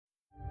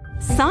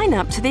Sign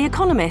up to The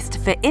Economist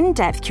for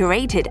in-depth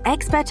curated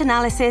expert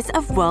analysis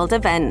of world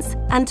events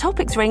and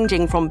topics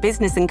ranging from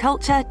business and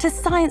culture to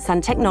science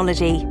and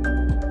technology.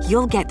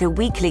 You'll get the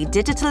weekly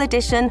digital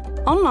edition,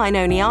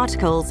 online-only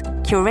articles,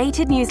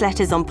 curated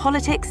newsletters on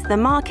politics, the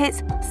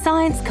markets,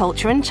 science,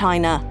 culture and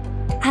China,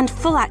 and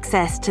full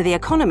access to The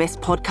Economist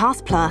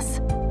Podcast Plus.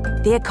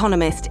 The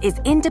Economist is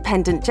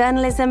independent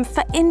journalism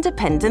for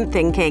independent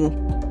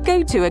thinking.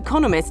 Go to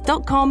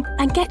economist.com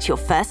and get your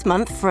first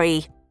month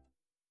free.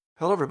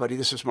 Hello, everybody.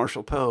 This is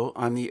Marshall Poe.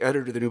 I'm the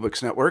editor of the New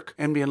Books Network.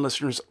 NBN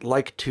listeners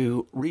like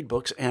to read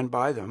books and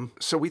buy them.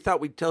 So we thought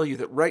we'd tell you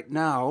that right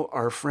now,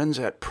 our friends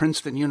at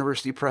Princeton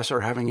University Press are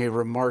having a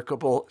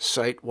remarkable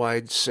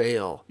site-wide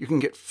sale. You can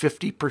get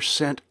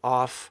 50%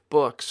 off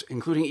books,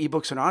 including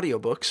ebooks and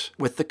audiobooks,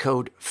 with the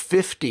code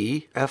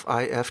 50,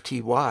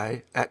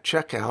 F-I-F-T-Y, at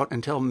checkout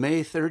until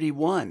May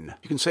 31.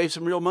 You can save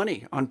some real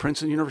money on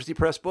Princeton University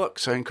Press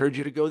books. I encourage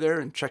you to go there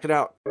and check it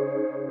out.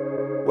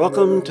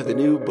 Welcome to the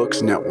New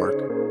Books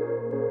Network.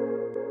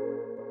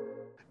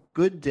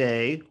 Good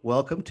day.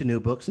 Welcome to New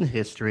Books in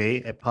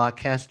History, a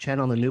podcast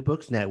channel on the New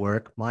Books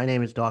Network. My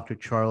name is Dr.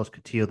 Charles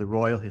Coutinho of the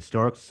Royal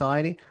Historic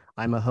Society.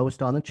 I'm a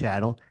host on the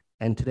channel,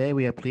 and today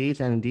we are pleased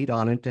and indeed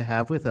honored to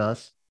have with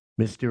us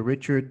Mr.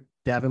 Richard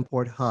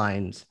Davenport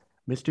Hines.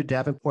 Mr.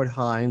 Davenport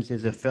Hines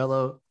is a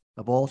fellow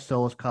of All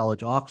Souls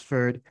College,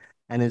 Oxford,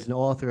 and is an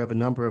author of a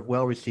number of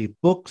well-received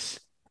books,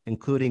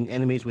 including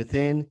Enemies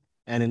Within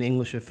and An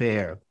English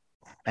Affair.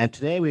 And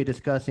today we're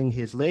discussing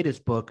his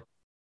latest book,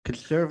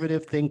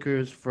 Conservative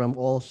Thinkers from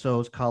All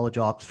Souls College,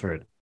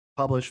 Oxford,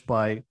 published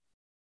by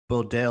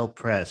Bodleian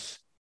Press.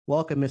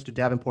 Welcome, Mr.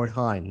 Davenport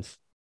Hines.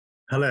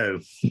 Hello.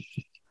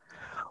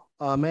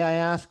 May I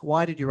ask,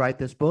 why did you write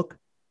this book?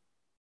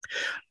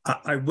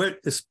 I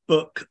wrote this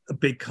book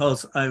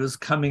because I was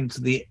coming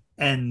to the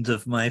end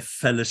of my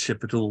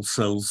fellowship at All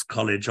Souls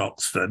College,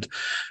 Oxford,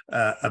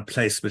 a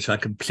place which I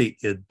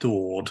completely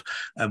adored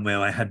and where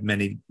I had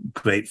many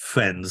great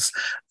friends.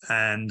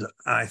 And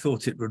I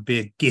thought it would be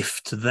a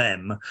gift to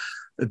them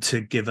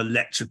to give a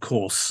lecture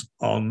course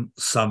on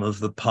some of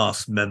the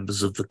past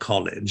members of the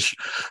college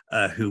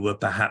who were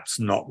perhaps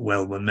not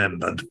well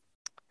remembered.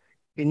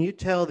 Can you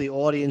tell the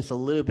audience a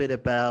little bit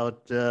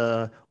about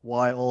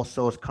why All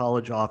Souls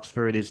College,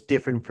 Oxford is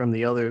different from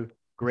the other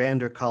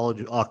grander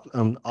college,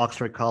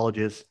 Oxford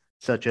colleges,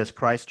 such as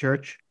Christ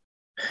Church?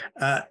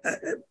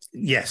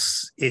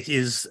 Yes, it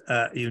is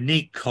a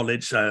unique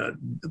college, not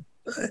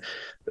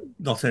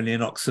only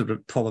in Oxford,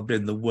 but probably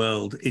in the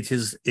world.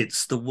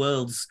 It's the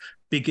world's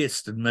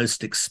biggest and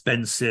most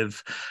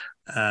expensive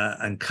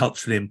and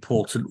culturally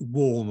important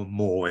war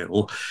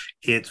memorial.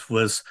 It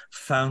was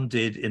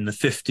founded in the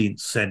 15th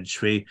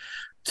century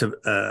to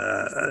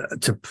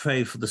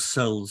pray for the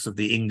souls of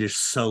the English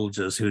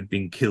soldiers who had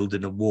been killed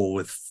in a war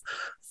with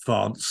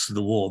France,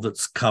 the war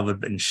that's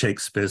covered in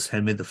Shakespeare's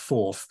Henry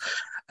IV.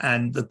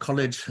 And the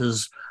college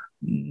has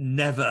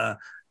never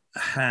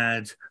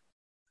had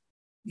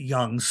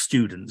young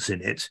students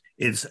in it.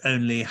 It's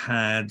only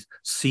had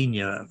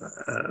senior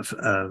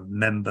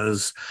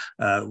members,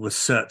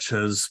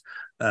 researchers,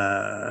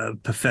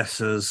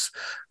 professors,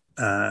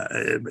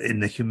 in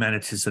the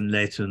humanities and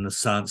later in the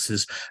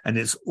sciences, and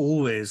it's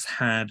always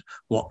had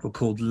what were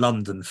called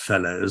London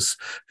Fellows,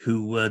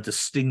 who were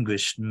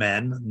distinguished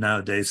men,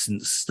 nowadays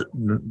since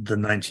the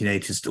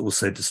 1980s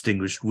also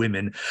distinguished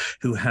women,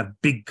 who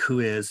have big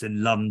careers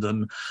in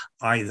London,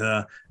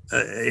 either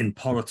in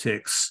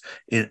politics,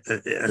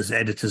 as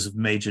editors of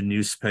major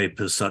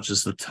newspapers such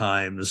as The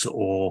Times,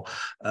 or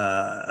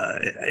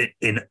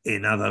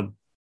in other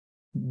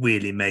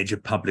really major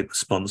public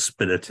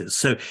responsibilities.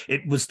 So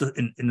it was,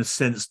 in a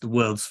sense, the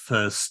world's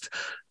first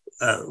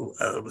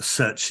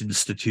research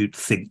institute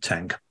think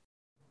tank.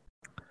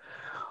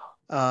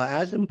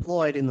 As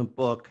employed in the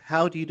book,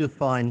 how do you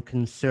define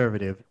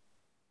conservative?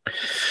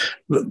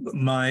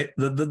 I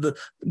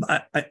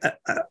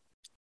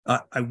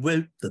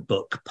wrote the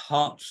book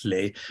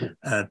partly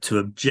to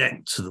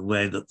object to the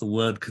way that the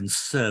word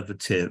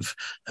conservative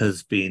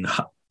has been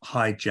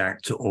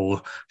hijacked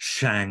or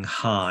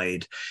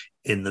shanghaied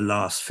in the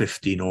last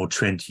 15 or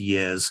 20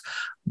 years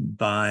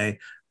by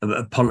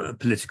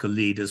political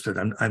leaders, but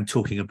I'm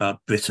talking about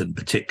Britain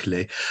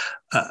particularly,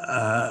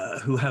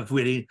 who have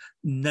really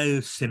no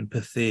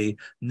sympathy,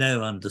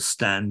 no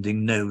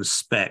understanding, no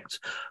respect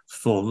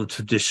for the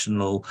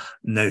traditional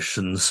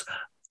notions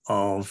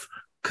of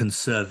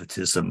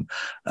conservatism.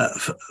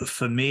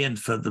 For me and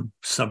for the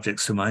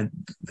subjects whom I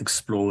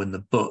explore in the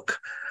book,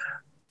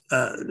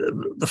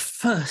 the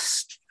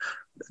first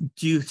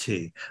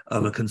duty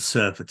of a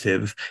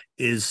conservative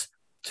is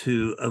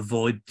to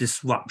avoid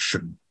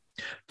disruption,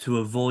 to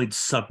avoid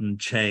sudden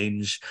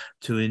change,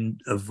 to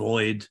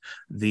avoid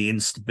the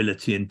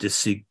instability and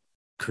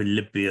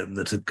disequilibrium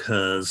that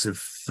occurs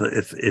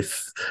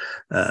if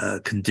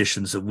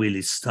conditions are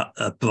really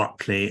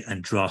abruptly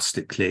and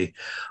drastically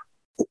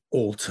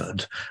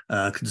altered.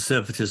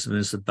 Conservatism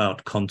is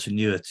about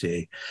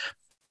continuity.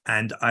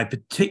 And I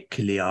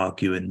particularly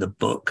argue in the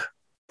book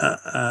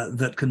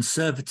that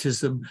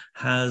conservatism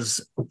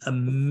has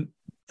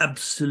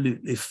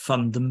absolutely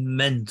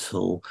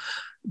fundamental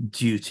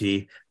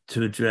duty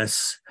to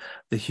address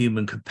the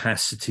human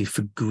capacity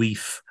for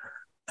grief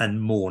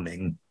and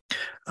mourning.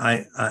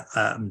 The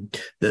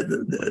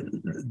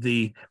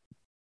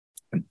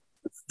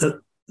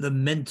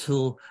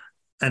mental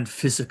and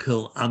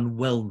physical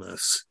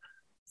unwellness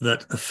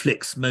that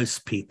afflicts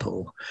most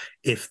people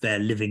if their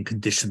living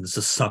conditions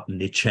are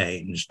suddenly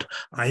changed,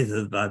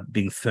 either by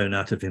being thrown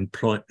out of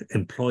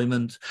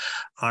employment,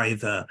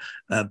 either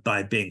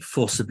by being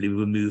forcibly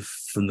removed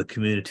from the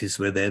communities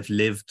where they've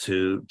lived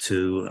to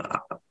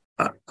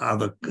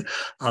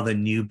other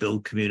new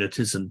build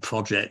communities and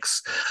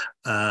projects.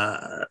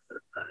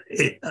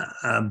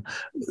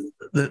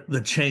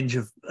 The change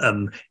of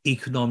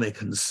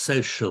economic and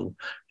social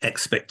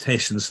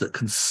expectations that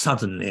can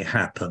suddenly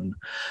happen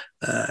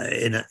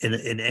in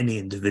any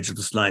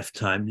individual's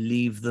lifetime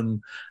leave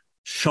them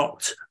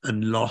shocked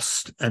and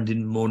lost and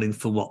in mourning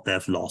for what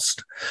they've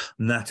lost.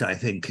 And that, I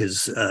think,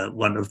 is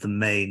one of the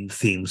main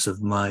themes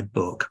of my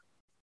book.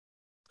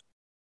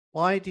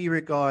 Why do you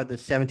regard the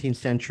 17th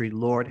century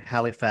Lord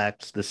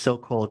Halifax, the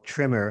so-called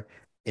Trimmer,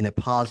 in a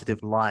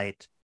positive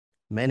light?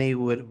 Many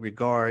would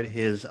regard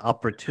his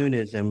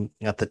opportunism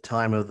at the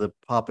time of the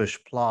Popish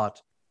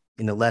plot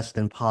in a less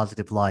than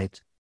positive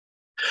light.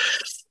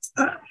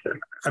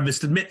 I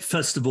must admit,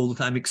 first of all,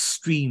 that I'm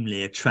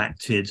extremely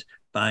attracted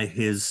by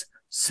his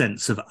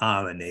sense of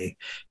irony.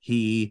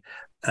 He's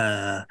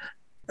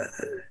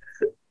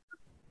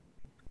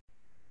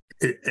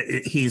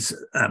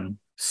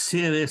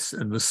serious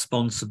and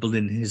responsible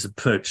in his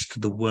approach to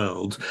the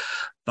world,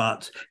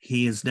 but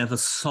he is never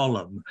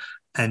solemn,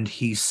 and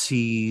he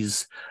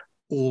sees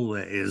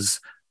always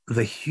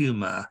the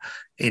humor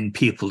in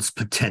people's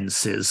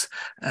pretenses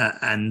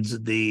and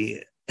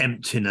the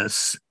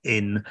emptiness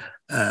in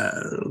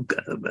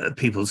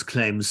people's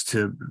claims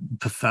to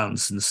profound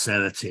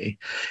sincerity.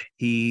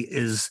 He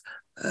is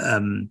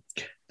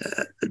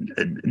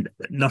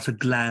not a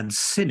glad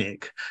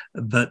cynic,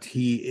 but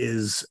he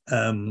is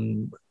a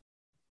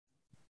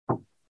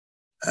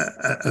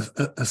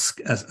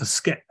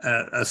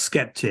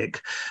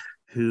skeptic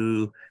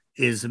who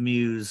is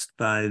amused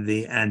by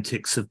the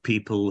antics of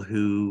people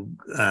who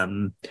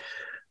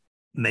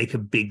make a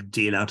big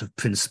deal out of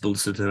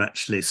principles that are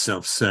actually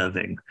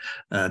self-serving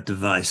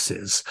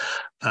devices.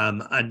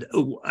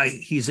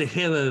 He's a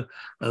hero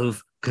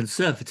of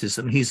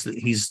conservatism.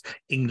 He's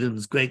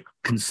England's great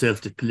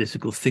conservative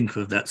political thinker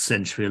of that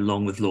century,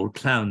 along with Lord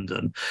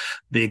Clarendon,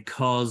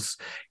 because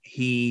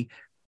he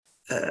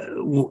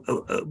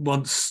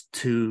wants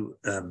to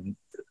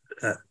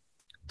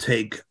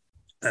take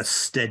a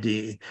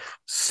steady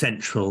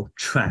central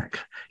track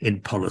in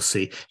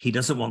policy. He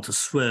doesn't want to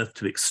swerve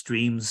to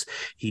extremes.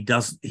 He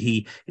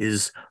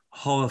is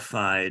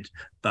horrified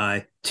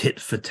by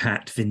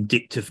tit-for-tat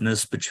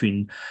vindictiveness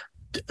between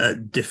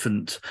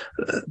different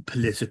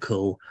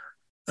political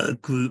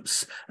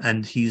groups,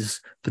 and he's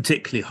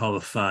particularly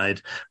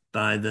horrified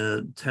by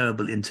the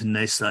terrible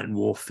internecine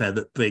warfare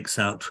that breaks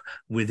out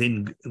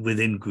within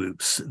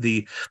groups.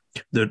 The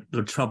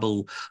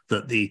trouble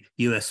that the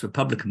US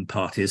Republican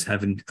Party is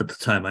having at the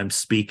time I'm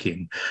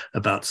speaking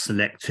about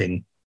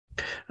selecting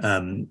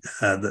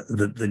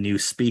the new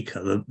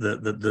speaker,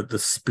 the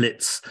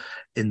splits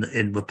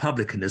in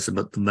republicanism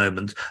at the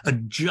moment are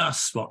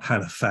just what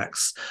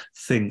Halifax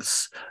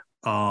thinks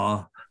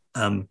are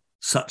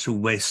such a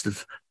waste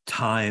of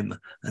time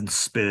and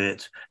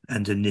spirit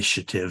and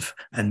initiative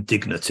and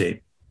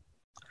dignity.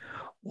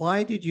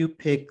 Why did you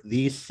pick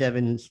these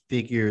 7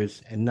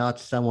 figures and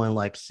not someone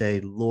like, say,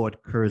 Lord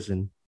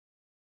Curzon?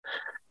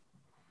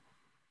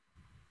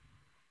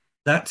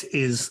 That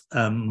is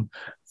that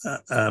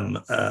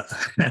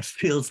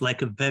feels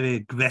like a very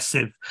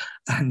aggressive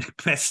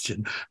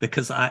question,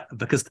 because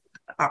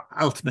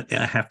ultimately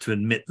I have to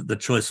admit that the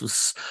choice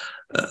was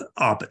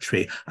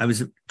arbitrary. I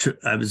was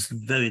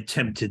very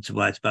tempted to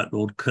write about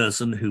Lord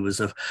Curzon, who was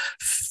a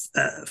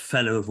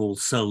Fellow of All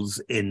Souls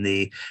in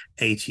the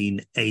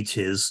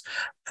 1880s,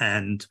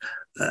 and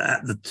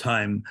at the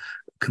time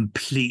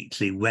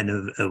completely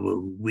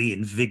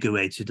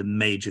reinvigorated a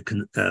major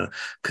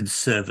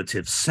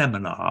conservative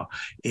seminar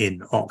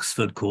in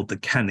Oxford called the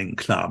Canning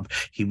Club.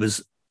 He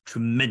was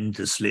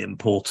tremendously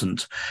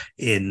important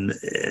in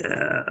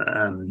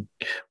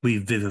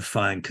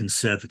revivifying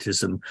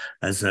conservatism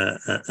as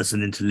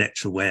an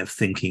intellectual way of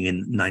thinking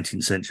in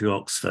 19th century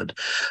Oxford.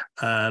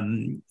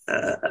 And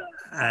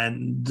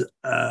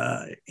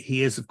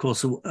he is, of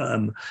course,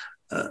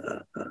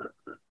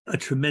 a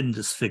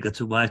tremendous figure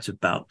to write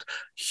about,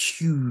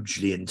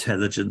 hugely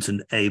intelligent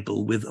and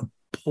able, with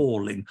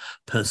appalling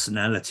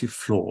personality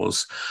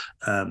flaws,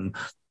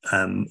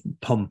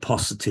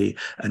 pomposity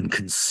and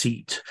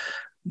conceit,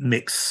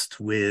 mixed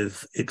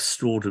with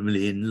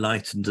extraordinarily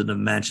enlightened and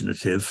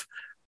imaginative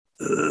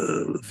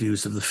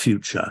views of the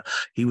future.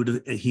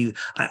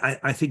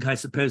 I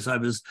suppose I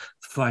was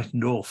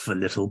frightened off a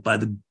little by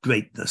the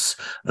greatness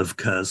of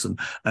Curzon,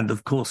 and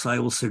of course I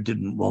also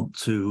didn't want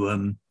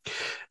to.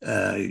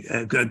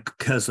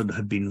 Curzon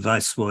had been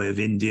Viceroy of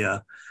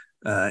India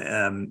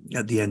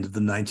at the end of the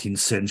 19th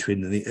century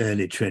and in the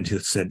early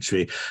 20th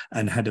century,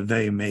 and had a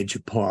very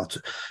major part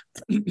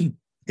in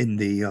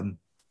the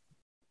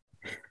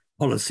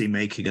policy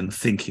making and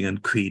thinking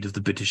and creed of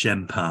the British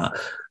Empire.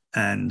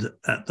 And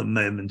at the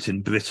moment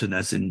in Britain,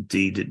 as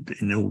indeed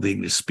in all the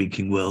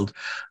English-speaking world,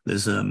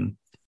 there's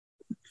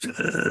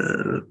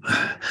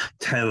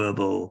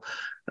terrible,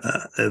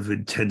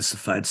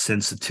 over-intensified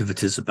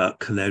sensitivities about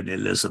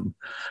colonialism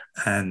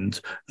and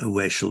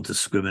racial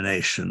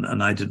discrimination.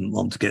 And I didn't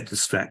want to get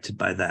distracted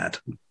by that.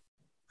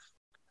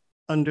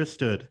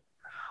 Understood.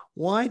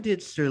 Why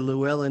did Sir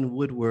Llewellyn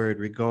Woodward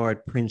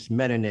regard Prince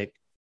Metternich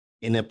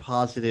in a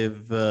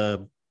positive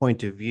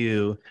point of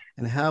view,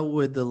 and how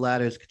would the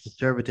latter's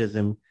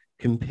conservatism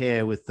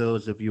compare with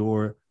those of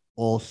your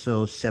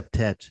also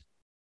septet?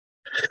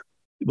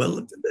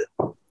 Well,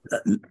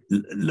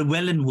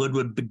 Llewellyn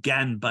Woodward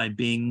began by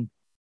being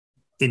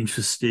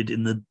interested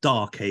in the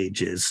Dark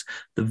Ages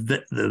of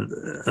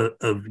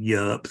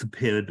Europe, the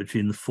period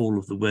between the fall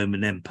of the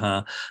Roman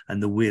Empire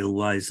and the real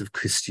rise of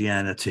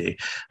Christianity.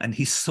 And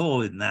he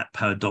saw in that,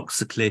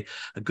 paradoxically,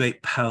 a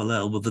great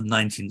parallel with the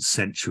 19th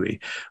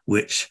century,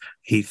 which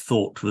he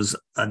thought was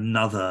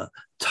another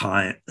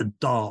time, a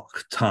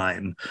dark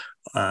time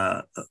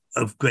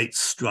of great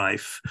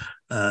strife,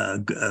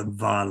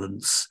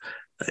 violence,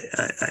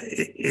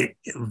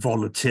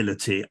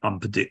 volatility,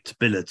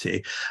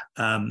 unpredictability.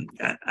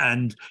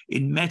 And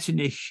in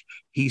Metternich,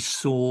 he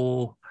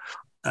saw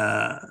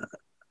a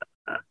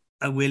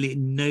really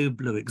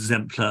nobler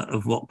exemplar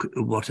of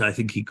what I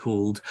think he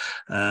called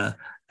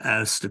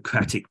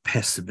aristocratic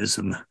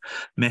pessimism.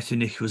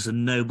 Metternich was a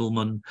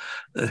nobleman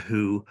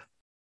who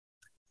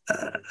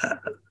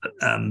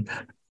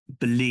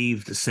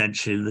believed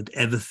essentially that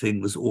everything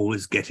was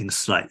always getting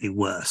slightly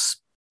worse.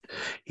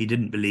 He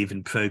didn't believe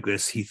in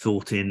progress. He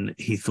thought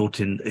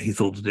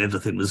that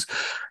everything was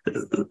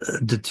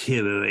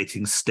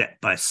deteriorating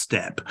step by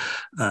step,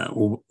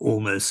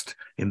 almost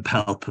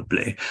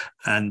impalpably.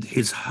 And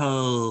his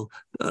whole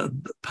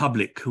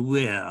public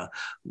career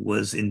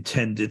was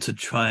intended to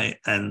try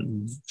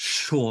and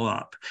shore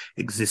up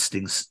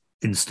existing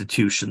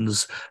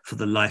institutions for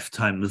the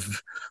lifetime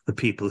of the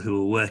people who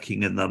were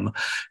working in them.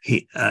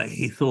 He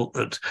thought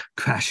that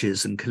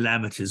crashes and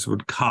calamities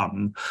would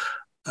come,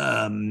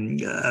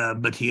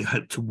 but he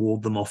hoped to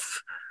ward them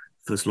off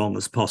for as long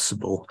as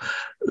possible.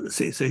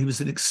 So he was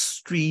an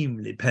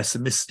extremely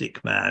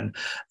pessimistic man.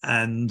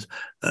 And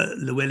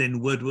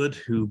Llewellyn Woodward,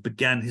 who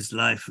began his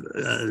life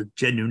a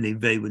genuinely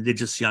very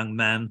religious young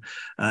man,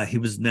 he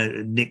was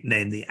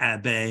nicknamed the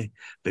Abbé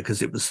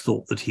because it was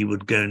thought that he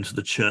would go into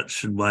the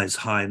church and rise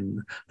high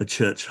in the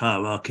church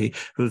hierarchy,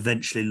 who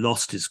eventually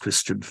lost his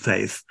Christian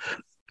faith,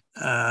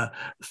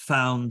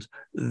 found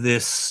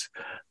this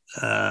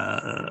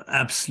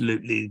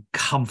absolutely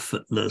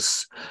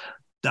comfortless,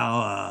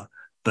 dour,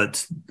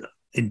 but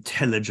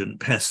intelligent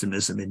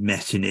pessimism in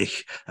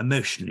Metternich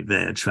emotionally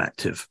very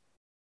attractive.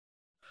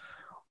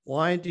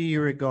 Why do you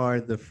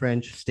regard the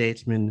French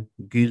statesman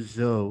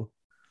Guizot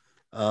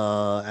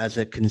as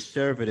a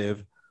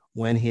conservative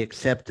when he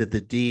accepted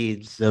the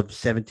deeds of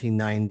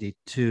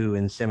 1792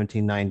 and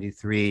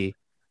 1793,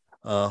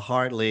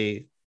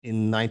 hardly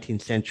in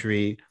 19th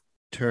century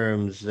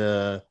terms,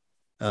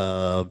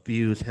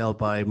 views held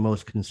by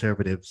most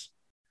conservatives?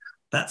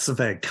 That's a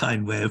very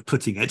kind way of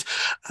putting it.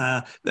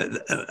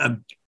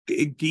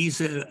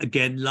 Guizot,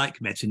 again, like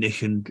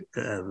Metternich and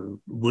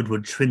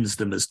Woodward, trends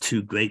them as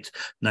two great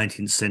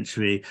 19th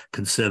century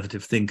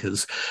conservative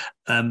thinkers.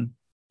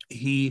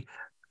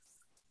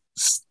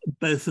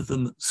 Both of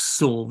them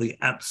saw the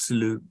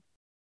absolute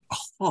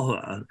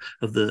horror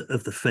of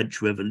the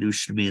French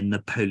Revolutionary and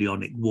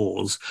Napoleonic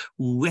Wars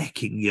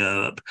wrecking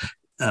Europe,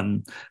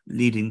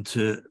 leading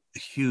to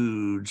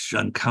huge,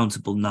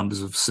 uncountable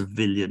numbers of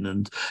civilian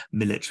and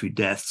military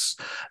deaths.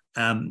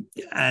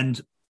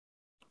 And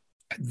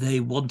they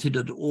wanted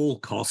at all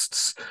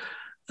costs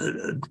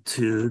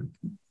to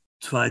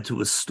try to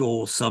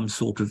restore some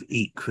sort of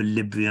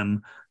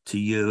equilibrium to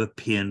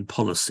European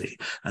policy.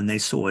 And they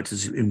saw it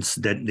as,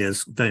 incidentally,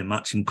 as very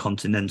much in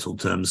continental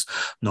terms,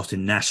 not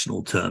in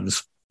national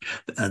terms.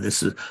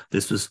 This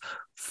was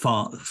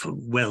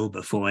well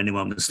before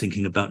anyone was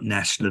thinking about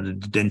national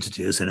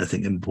identity as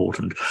anything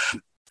important.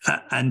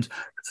 And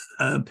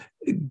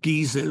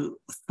Guizot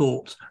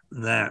thought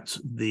that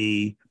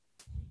the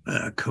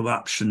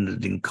corruption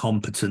and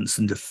incompetence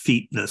and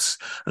defeatness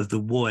of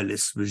the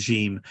royalist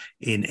regime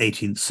in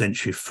 18th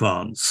century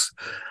France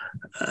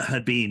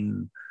had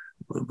been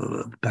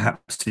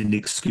perhaps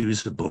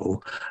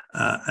inexcusable,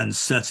 and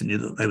certainly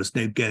that there was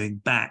no going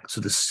back to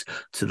the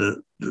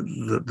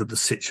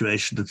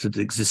situation that had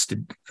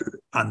existed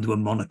under a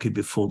monarchy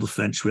before the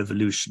French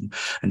Revolution.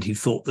 And he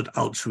thought that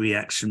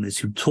ultra-reactionaries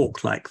who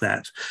talked like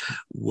that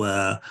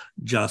were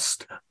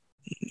just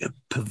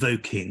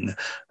provoking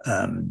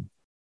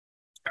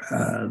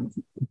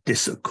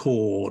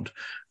disaccord,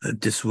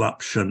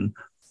 disruption,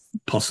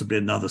 possibly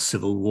another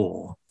civil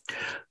war.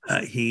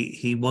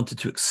 He wanted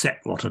to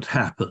accept what had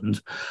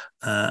happened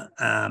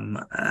and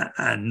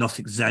not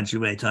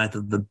exaggerate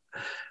either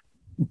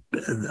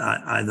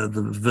either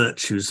the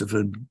virtues of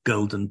a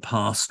golden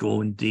past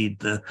or indeed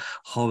the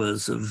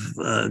horrors of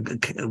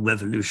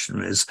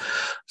revolutionaries.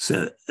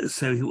 So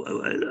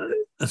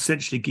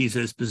essentially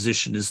Guizot's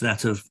position is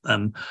that of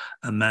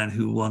a man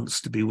who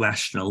wants to be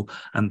rational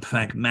and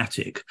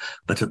pragmatic,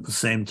 but at the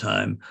same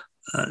time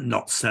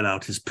not sell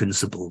out his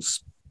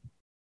principles.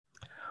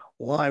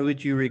 Why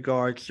would you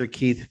regard Sir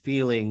Keith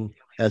Fielding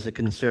as a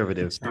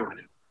conservative?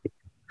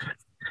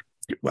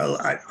 Well,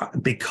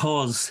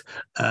 because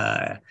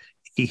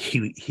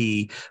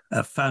he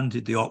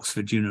founded the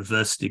Oxford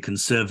University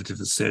Conservative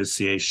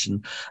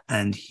Association,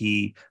 and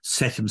he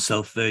set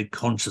himself very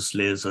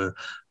consciously as a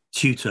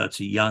tutor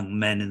to young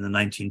men in the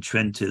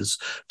 1920s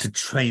to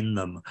train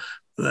them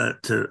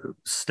to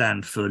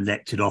stand for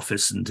elected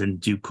office and in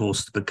due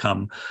course to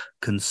become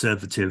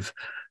conservative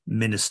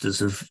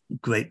ministers of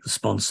great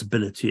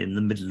responsibility in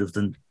the middle of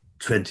the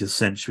 20th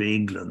century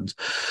England.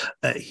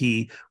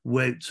 He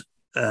wrote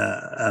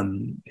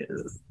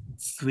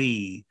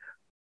three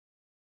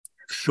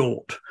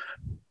short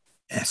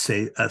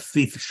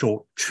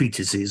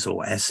treatises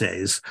or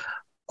essays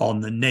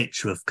on the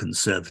nature of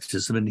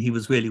conservatism, and he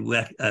was really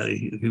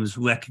he was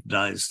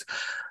recognized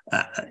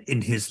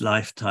in his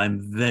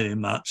lifetime very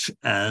much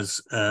as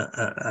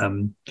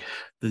the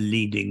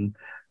leading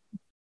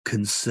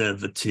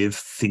conservative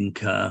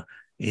thinker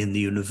in the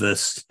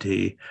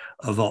University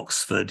of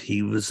Oxford.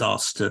 He was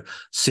asked to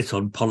sit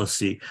on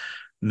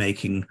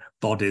policy-making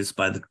bodies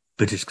by the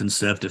British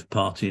Conservative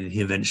Party, and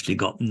he eventually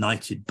got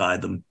knighted by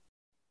them.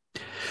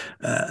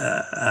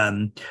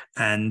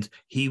 And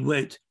he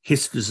wrote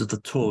Histories of the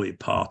Tory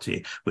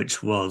Party,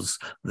 which was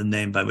the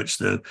name by which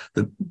the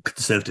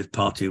Conservative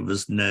Party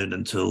was known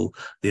until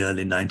the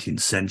early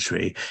 19th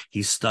century.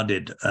 He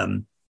studied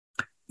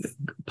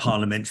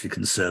parliamentary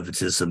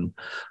conservatism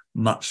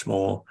much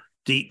more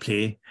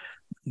deeply,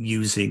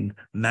 using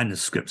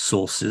manuscript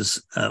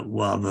sources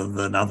rather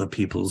than other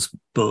people's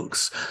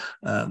books,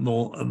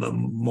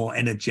 more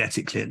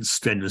energetically and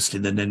strenuously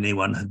than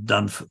anyone had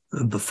done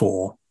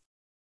before.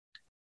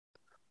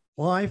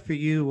 Why, for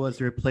you, was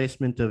the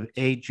replacement of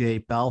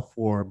A.J.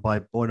 Balfour by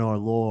Bonar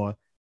Law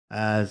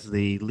as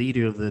the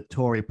leader of the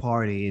Tory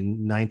party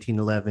in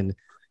 1911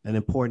 an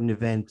important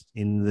event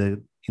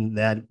in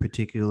that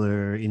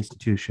particular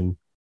institution?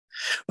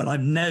 Well,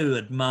 I'm no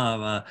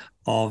admirer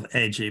of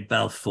A.J.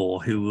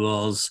 Balfour, who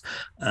was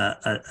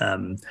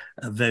a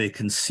very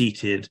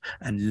conceited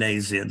and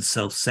lazy and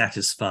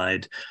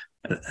self-satisfied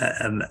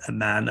a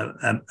man.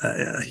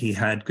 He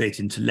had great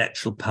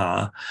intellectual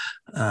power,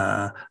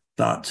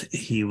 but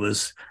he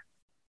was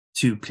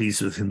too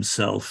pleased with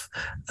himself.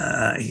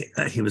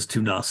 He was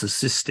too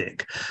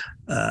narcissistic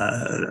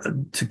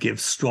to give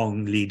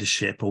strong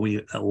leadership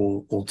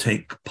or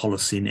take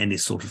policy in any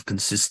sort of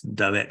consistent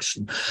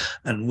direction.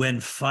 And when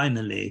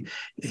finally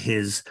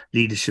his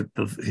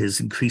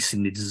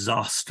increasingly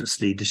disastrous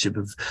leadership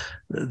of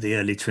the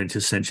early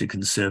 20th century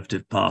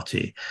Conservative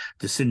Party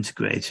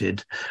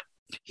disintegrated,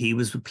 he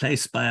was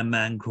replaced by a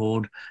man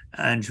called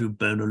Andrew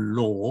Bonar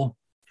Law,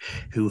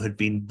 who had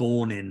been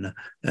born in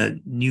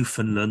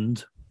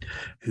Newfoundland,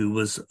 who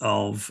was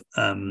of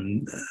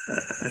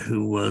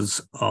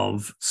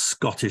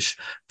Scottish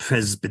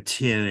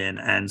Presbyterian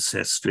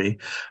ancestry,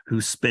 who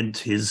spent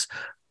his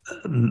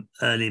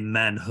early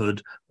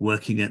manhood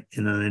working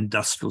in an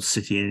industrial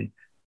city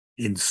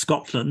in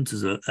Scotland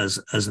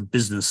as a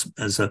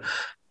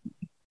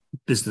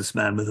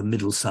businessman with a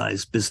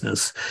middle-sized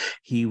business.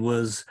 He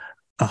was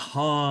a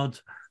hard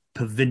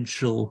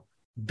provincial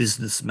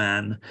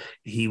businessman.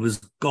 He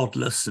was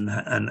godless and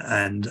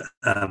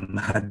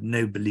had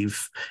no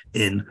belief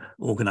in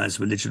organized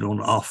religion or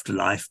an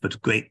afterlife, but a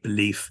great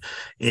belief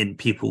in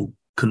people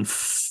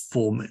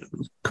conforming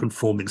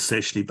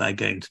socially by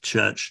going to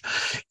church.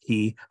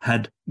 He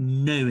had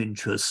no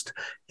interest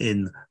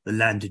in the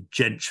landed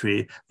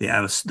gentry,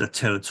 the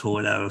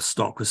territorial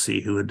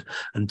aristocracy, who had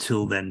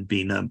until then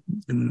been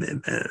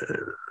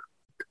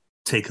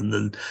taken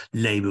the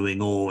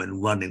labouring oar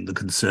in running the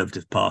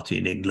Conservative Party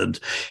in England.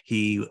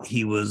 He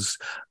was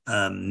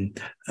a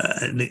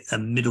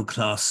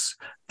middle-class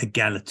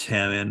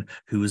egalitarian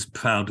who was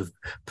proud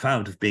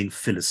of being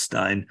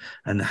Philistine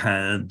and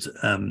had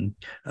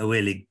a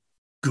really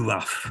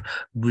gruff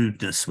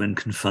rudeness when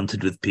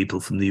confronted with people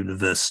from the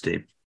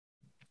university.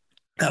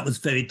 That was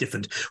very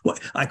different. What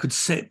I could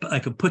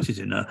put it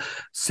in a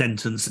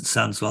sentence. It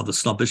sounds rather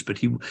snobbish, but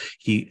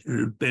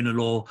Bonar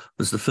Law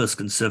was the first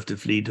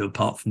Conservative leader,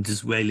 apart from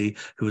Disraeli,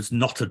 who was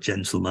not a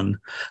gentleman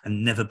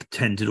and never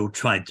pretended or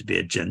tried to be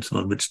a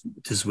gentleman, which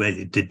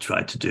Disraeli did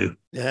try to do.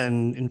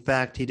 And in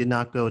fact, he did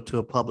not go to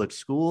a public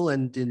school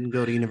and didn't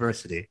go to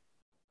university.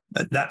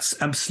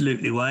 That's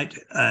absolutely right.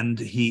 And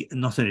he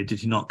not only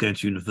did he not go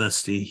to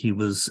university, he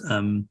was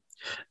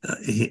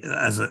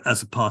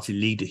as a party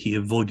leader, he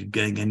avoided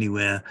going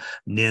anywhere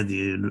near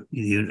the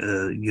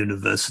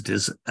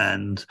universities,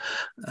 and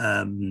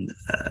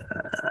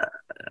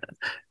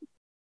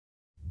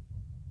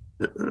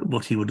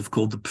what he would have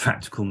called the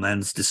practical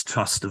man's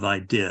distrust of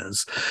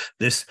ideas.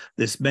 This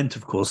meant,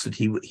 of course, that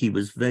he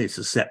was very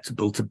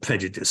susceptible to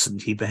prejudice,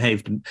 and he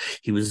behaved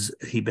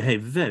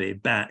very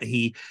bad.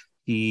 He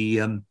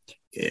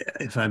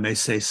if I may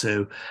say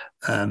so,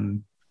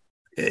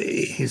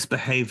 his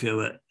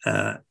behaviour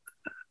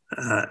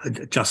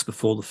just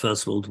before the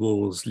First World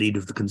War as leader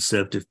of the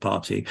Conservative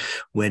Party,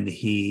 when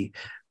he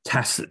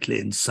tacitly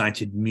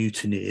incited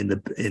mutiny in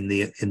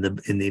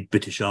the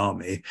British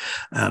Army,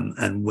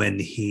 and when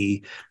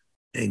he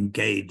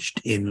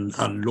engaged in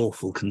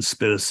unlawful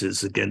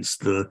conspiracies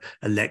against the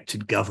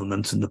elected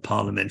government and the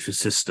parliamentary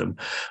system,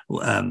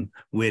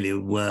 really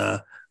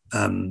were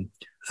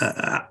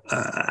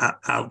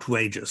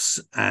outrageous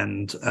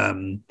and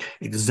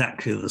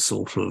exactly the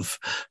sort of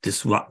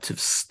disruptive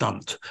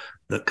stunt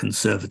that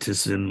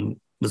conservatism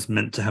was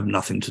meant to have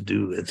nothing to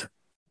do with.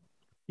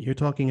 You're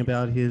talking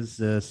about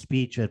his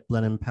speech at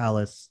Blenheim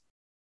Palace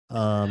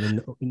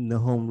in the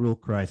Home Rule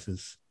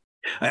crisis.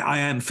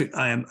 I'm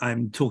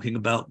talking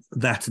about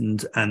that and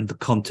the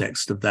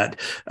context of that.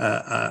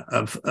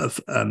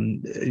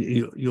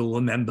 You'll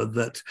remember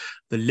that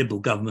the Liberal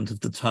government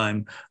of the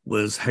time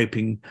was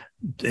hoping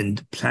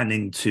and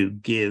planning to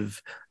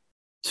give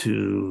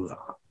to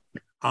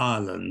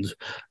Ireland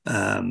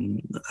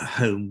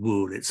home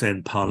rule, its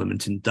own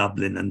parliament in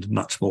Dublin, and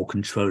much more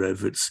control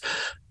over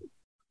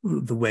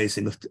the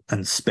raising of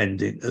and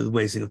spending, the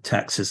raising of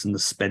taxes and the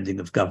spending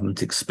of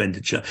government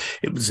expenditure.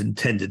 It was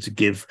intended to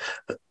give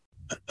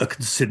a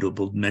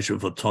considerable measure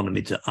of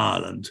autonomy to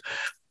Ireland,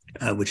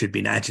 which had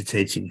been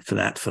agitating for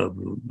that for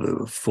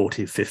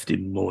 40, 50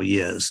 more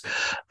years.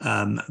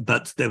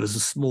 But there was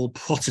a small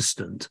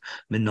Protestant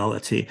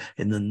minority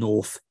in the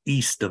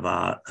northeast of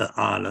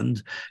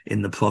Ireland,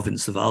 in the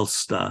province of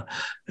Ulster,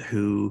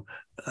 who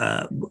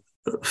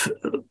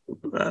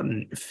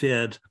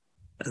feared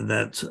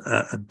that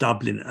a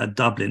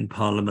Dublin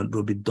Parliament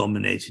would be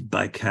dominated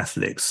by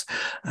Catholics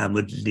and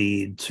would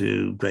lead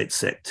to great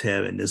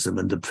sectarianism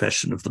and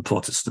oppression of the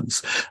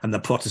Protestants. And the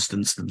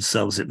Protestants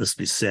themselves, it must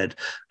be said,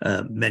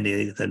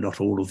 many, though not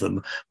all of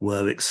them,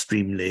 were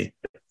extremely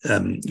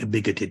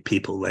bigoted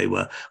people. They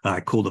were, when I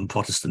call them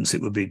Protestants,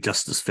 it would be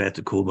just as fair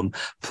to call them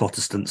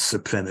Protestant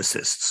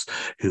supremacists,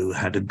 who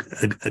had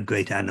a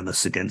great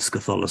animus against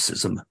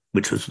Catholicism,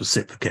 which was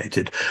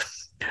reciprocated.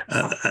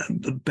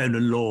 Bonar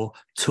Law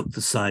took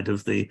the side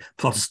of the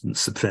Protestant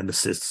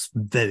supremacists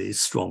very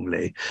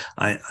strongly.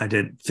 I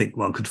don't think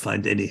one could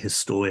find any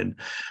historian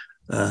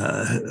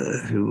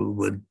who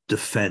would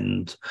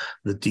defend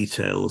the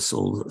details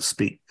or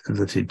speak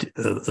of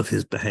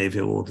his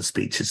behavior or the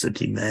speeches that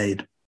he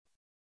made.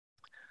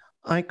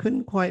 I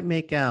couldn't quite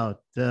make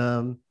out,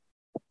 were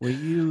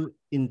you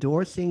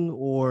endorsing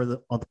or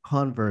the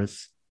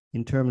converse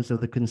in terms of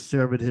the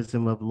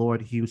conservatism of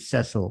Lord Hugh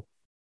Cecil,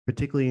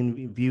 particularly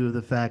in view of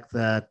the fact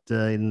that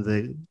in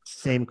the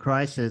same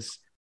crisis,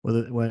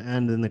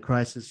 and in the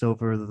crisis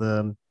over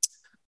the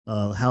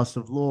House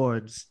of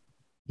Lords,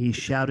 he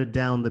shouted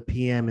down the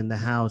PM in the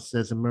House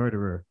as a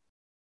murderer?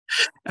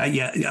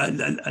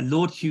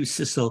 Lord Hugh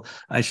Cecil,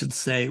 I should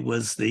say,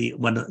 was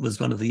one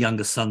of the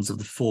younger sons of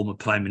the former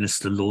Prime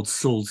Minister Lord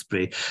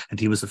Salisbury, and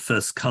he was a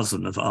first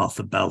cousin of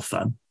Arthur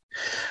Balfour.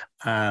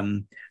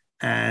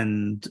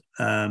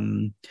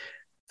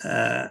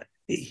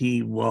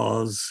 He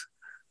was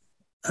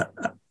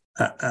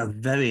a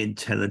very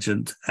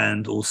intelligent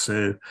and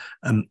also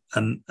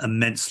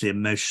immensely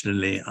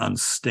emotionally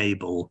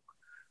unstable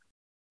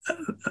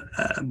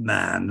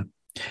man.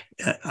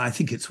 I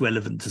think it's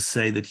relevant to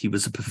say that he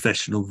was a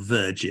professional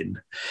virgin.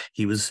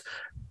 He was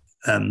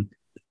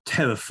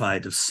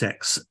terrified of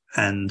sex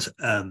and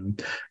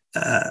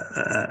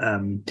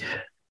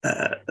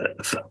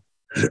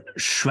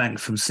shrank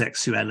from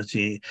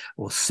sexuality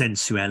or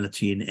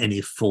sensuality in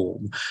any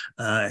form.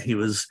 He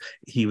was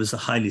a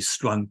highly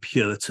strung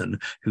Puritan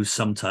who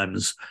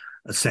sometimes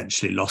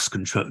essentially lost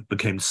control,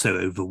 became so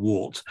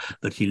overwrought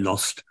that he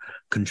lost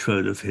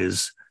control of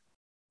his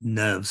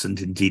nerves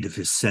and indeed of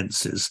his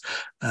senses.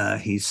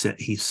 He said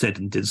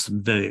and did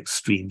some very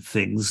extreme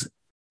things,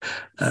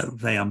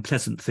 very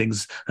unpleasant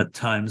things at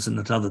times, and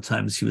at other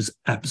times he was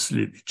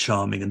absolutely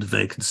charming and a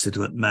very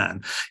considerate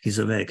man. He's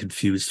a very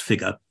confused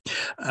figure,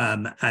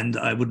 and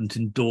I wouldn't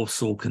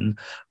endorse or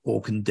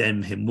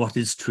condemn him. What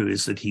is true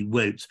is that he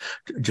wrote,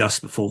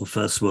 just before the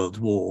First World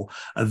War,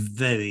 a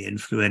very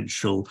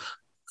influential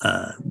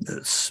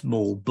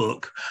small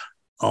book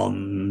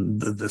on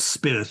the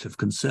spirit of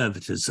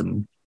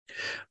conservatism,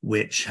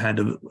 which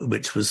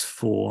was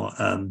for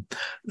a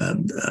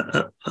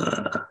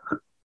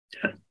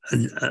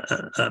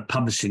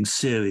publishing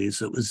series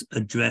that was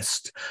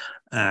addressed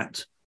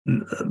at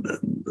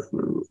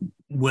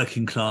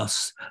working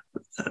class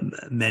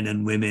men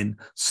and women,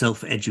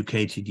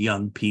 self-educated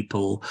young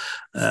people.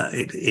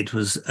 It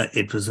was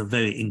a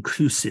very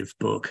inclusive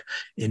book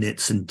in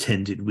its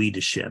intended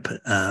readership.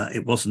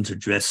 It wasn't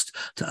addressed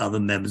to other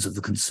members of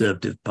the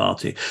Conservative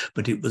Party,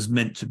 but it was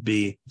meant to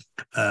be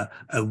a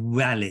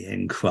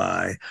rallying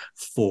cry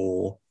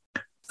for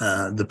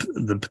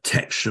the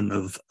protection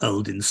of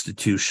old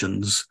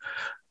institutions,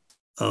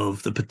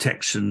 of the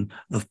protection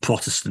of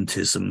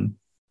Protestantism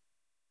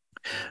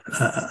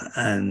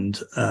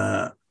and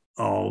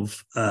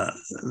of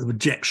the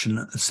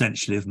rejection,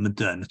 essentially, of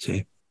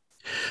modernity.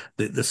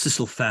 The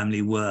Cecil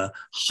family were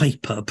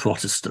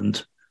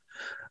hyper-Protestant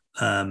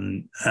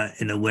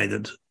in a way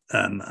that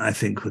I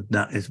think would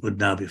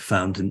now be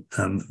found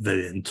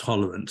very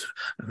intolerant.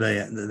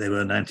 They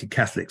were an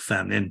anti-Catholic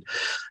family, and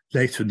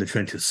later in the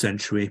 20th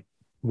century,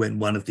 when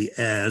one of the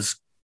heirs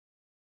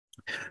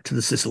to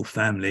the Cecil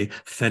family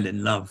fell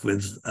in love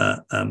with a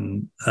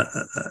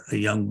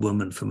young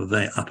woman from a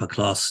very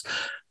upper-class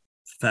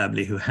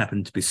family who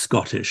happened to be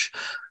Scottish,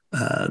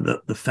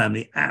 the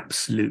family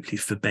absolutely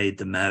forbade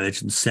the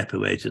marriage and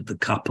separated the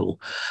couple.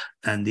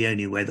 And the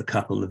only way the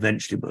couple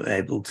eventually were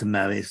able to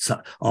marry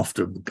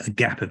after a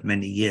gap of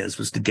many years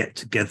was to get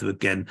together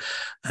again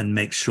and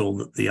make sure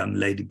that the young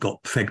lady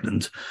got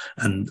pregnant,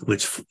 and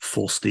which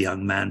forced the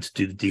young man to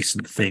do the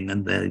decent thing.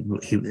 And they were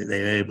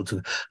able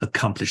to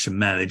accomplish a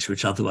marriage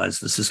which otherwise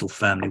the Cecil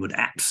family would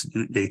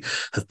absolutely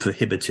have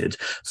prohibited.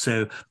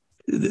 So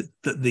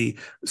the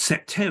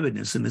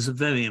sectarianism is a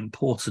very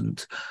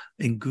important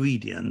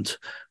ingredient.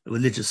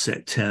 Religious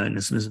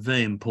sectarianism is a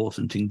very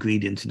important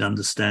ingredient in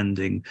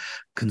understanding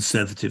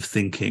conservative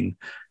thinking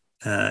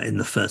in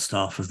the first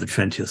half of the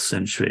 20th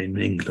century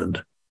in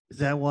England. Is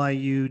that why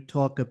you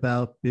talk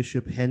about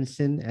Bishop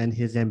Henson and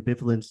his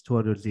ambivalence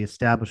towards the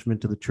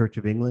establishment of the Church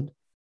of England?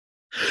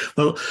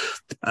 Well,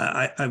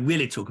 I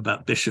really talk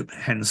about Bishop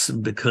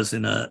Henson because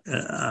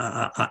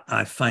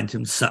I find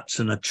him such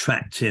an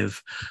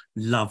attractive,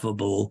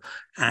 lovable,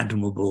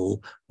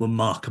 admirable,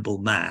 remarkable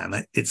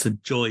man. It's a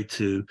joy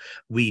to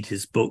read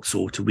his books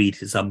or to read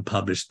his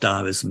unpublished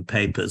diaries and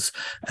papers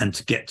and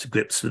to get to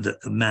grips with a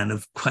man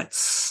of quite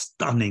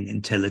stunning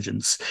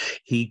intelligence.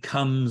 He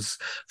comes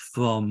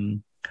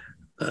from,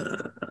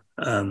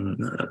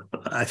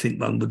 I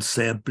think one would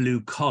say, a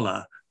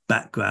blue-collar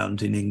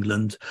background in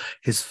England.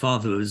 His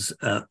father is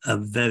a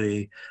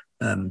very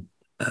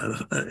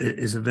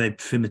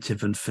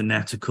primitive and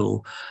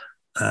fanatical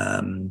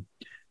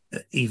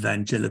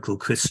evangelical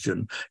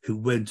Christian who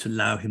won't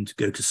allow him to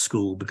go to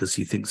school because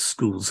he thinks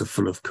schools are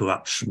full of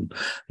corruption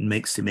and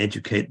makes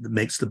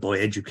the boy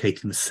educate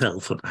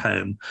himself at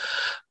home.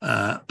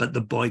 But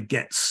the boy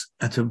gets,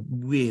 at a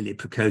really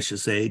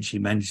precocious age, he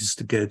manages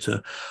to go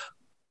to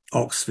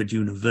Oxford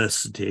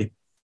University,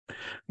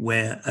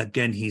 where,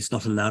 again, he's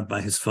not allowed by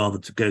his father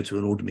to go to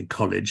an ordinary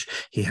college.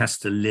 He has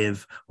to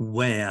live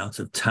way out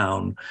of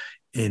town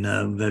in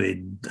a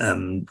very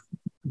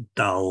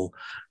dull,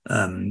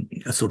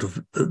 sort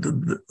of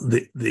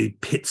the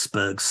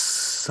Pittsburgh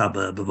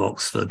suburb of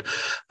Oxford,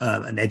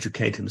 and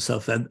educate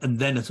himself. And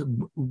then at a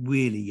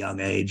really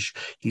young age,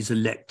 he's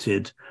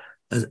elected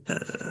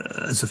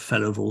as a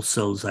Fellow of All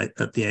Souls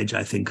at the age,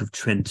 I think, of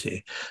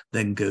 20,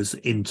 then goes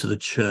into the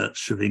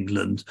Church of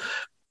England,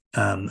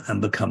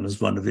 and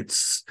becomes one of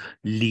its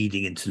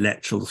leading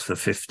intellectuals for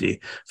 50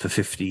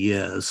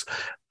 years.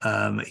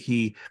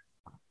 He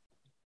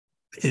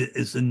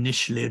is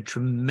initially a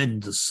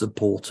tremendous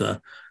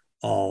supporter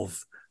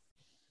of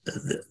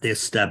the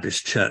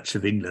established Church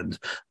of England.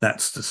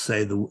 That's to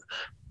say, the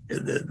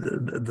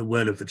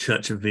role of the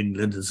Church of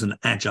England as an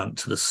adjunct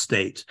to the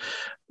state,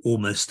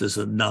 almost as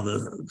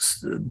another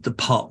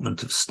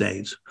department of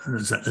state,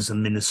 as a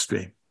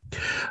ministry.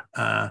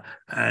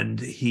 And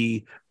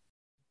he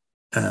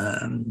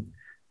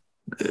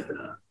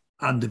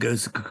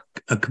undergoes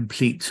a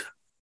complete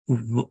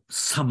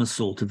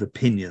somersault of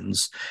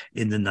opinions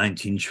in the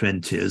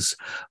 1920s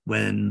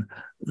when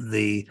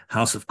the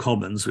House of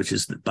Commons, which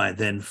is by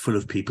then full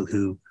of people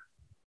who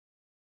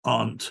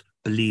aren't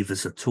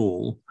believers at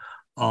all,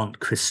 aren't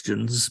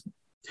Christians,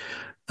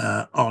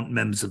 aren't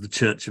members of the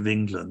Church of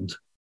England,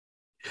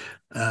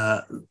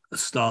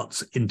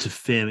 starts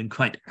interfering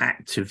quite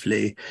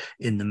actively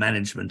in the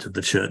management of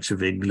the Church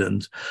of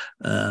England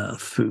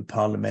through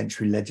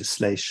parliamentary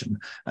legislation.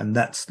 And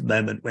that's the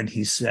moment when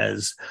he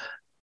says,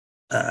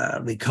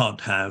 we can't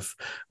have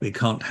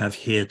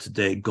here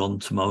today, gone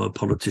tomorrow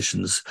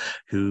politicians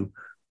who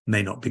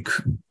may not be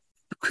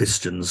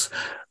Christians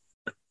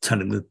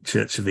telling the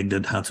Church of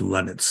England how to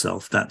run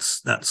itself.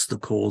 That's the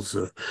cause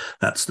of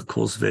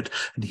it.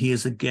 And he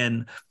is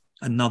again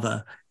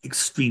another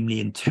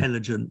extremely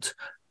intelligent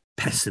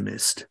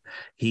pessimist.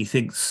 He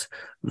thinks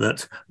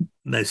that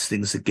most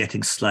things are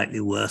getting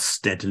slightly worse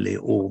steadily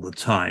all the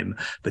time,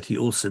 but he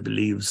also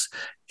believes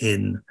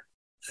in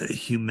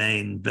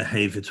humane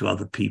behavior to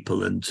other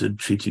people and to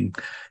treating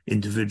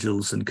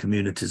individuals and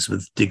communities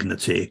with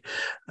dignity.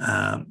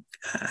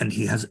 And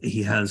he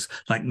has,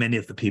 like many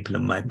of the people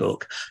in my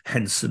book,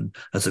 Henson,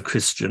 as a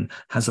Christian,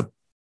 has a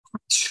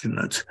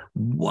passionate,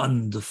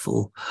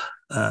 wonderful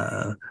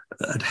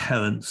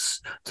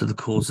adherence to the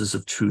causes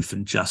of truth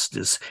and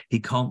justice. He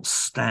can't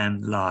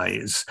stand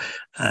lies.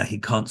 He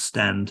can't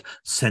stand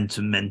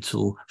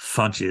sentimental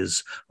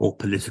fudges or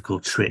political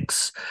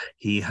tricks.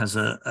 He has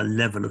a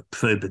level of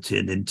probity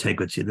and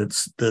integrity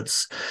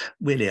that's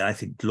really, I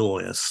think,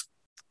 glorious.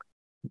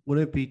 Would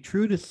it be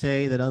true to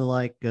say that,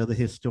 unlike the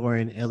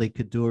historian Elie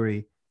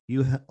Kaddouri,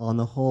 you, on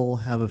the whole,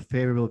 have a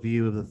favorable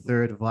view of the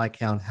third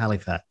Viscount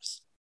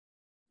Halifax.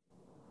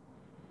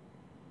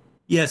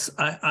 Yes,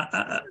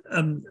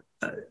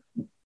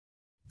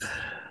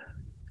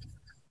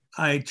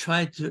 I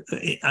tried to.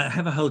 I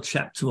have a whole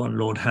chapter on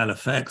Lord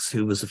Halifax,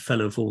 who was a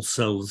Fellow of All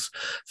Souls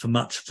for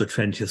much of the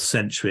 20th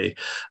century,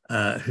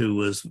 who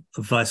was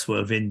Viceroy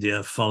of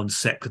India, Foreign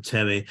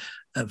Secretary,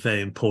 a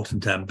very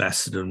important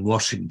ambassador in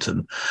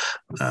Washington,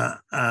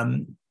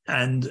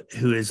 and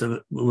who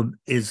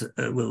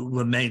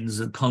remains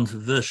a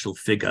controversial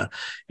figure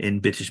in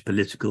British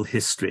political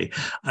history.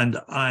 And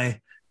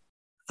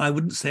I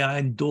wouldn't say I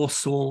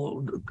endorse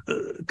or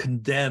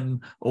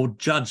condemn or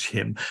judge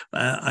him.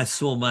 I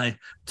saw my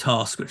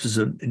task, which was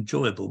an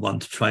enjoyable one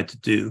to try to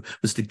do,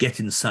 was to get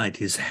inside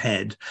his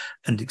head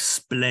and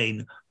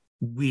explain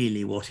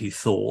really what he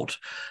thought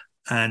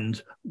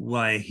and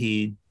why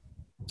he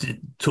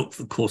took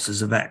the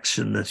courses of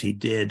action that he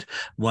did,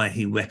 why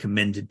he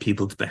recommended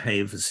people to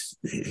behave as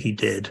he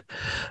did.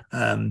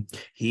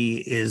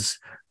 He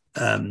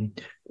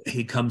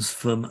comes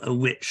from a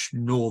rich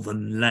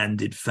northern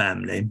landed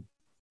family.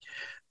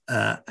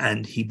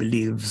 And he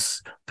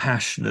believes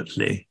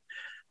passionately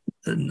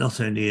not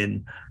only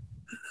in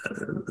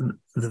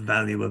the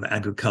value of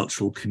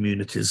agricultural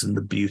communities and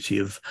the beauty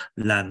of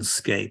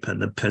landscape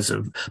and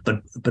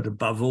but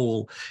above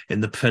all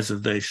in the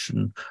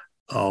preservation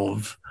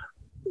of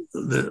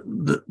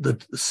the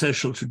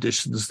social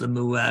traditions, the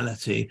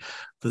morality,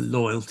 the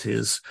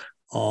loyalties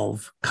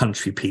of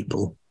country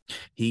people.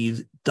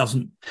 He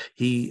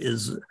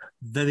is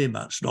very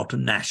much not a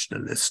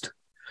nationalist.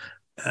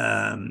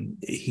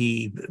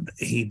 He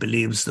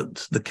believes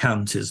that the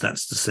counties,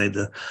 that's to say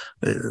the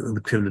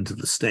equivalent of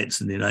the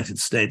states in the United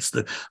States,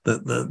 the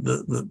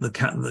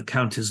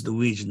counties, the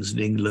regions in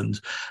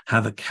England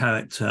have a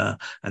character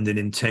and an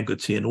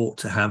integrity and ought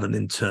to have an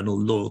internal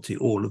loyalty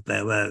all of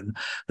their own.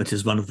 That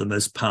is one of the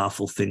most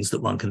powerful things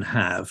that one can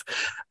have.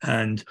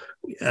 And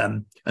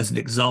as an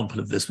example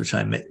of this, which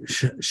I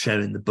share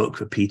in the book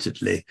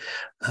repeatedly,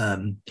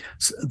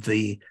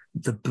 the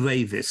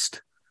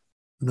bravest,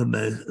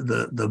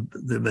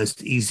 the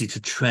most easy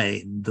to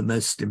train, the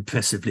most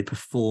impressively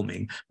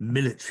performing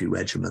military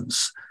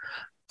regiments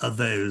are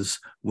those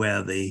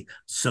where the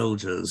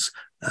soldiers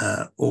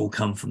all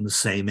come from the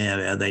same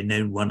area. They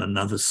know one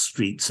another's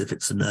streets if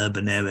it's an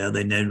urban area.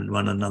 They know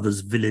one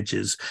another's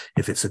villages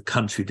if it's a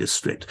country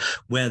district.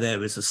 Where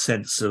there is a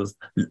sense of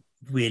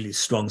really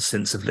strong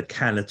sense of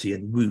locality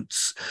and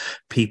roots,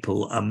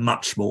 people are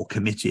much more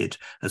committed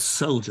as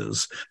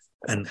soldiers.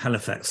 And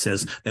Halifax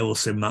says they're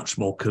also much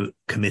more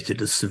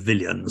committed as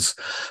civilians.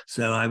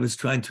 So I was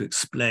trying to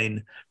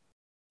explain,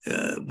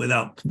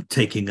 without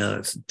taking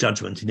a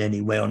judgment in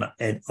any way on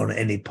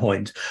any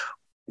point,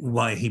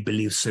 why he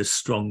believes so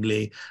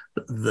strongly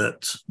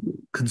that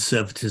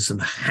conservatism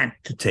had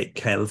to take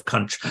care of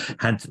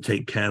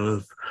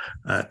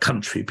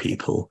country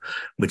people,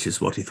 which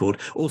is what he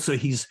thought. Also,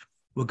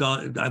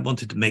 I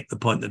wanted to make the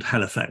point that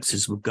Halifax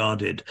is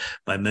regarded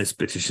by most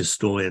British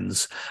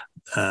historians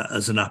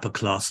as an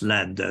upper-class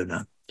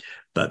landowner.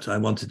 But I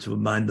wanted to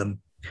remind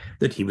them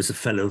that he was a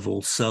Fellow of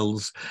All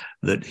Souls,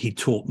 that he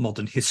taught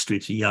modern history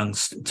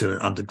to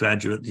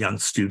undergraduate young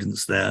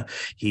students there.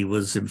 He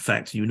was, in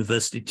fact, a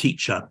university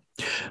teacher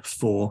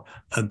for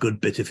a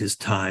good bit of his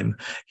time.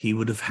 He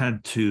would have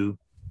had to,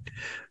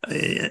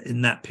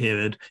 in that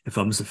period, if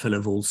one was a Fellow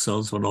of All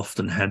Souls, one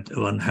had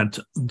to,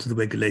 under the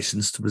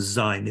regulations, to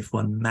resign if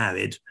one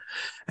married,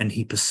 and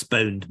he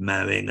postponed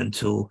marrying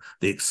until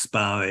the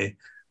expiry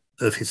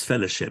of his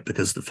fellowship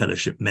because the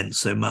fellowship meant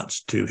so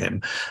much to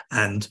him.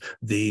 And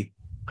a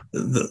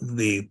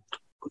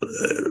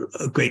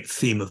great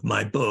theme of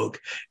my book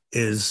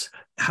is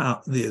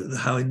how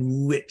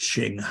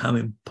enriching, how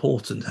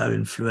important, how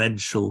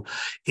influential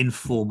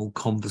informal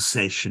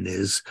conversation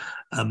is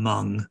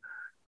among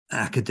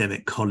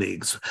academic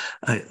colleagues.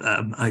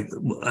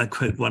 I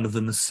quote one of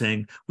them as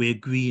saying, "We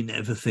agree in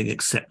everything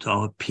except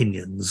our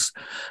opinions."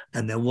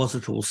 And there was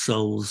at All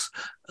Souls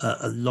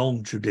a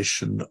long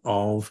tradition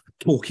of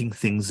talking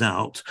things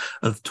out,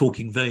 of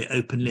talking very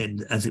openly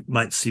and, as it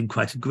might seem,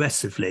 quite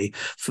aggressively,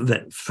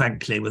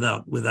 frankly,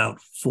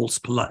 without false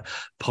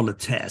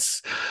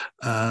politesse,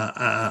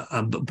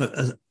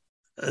 but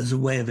as a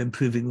way of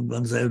improving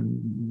one's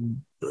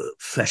own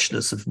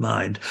freshness of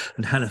mind.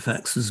 And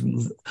Halifax,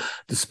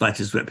 despite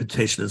his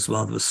reputation as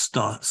rather a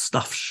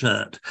stuffed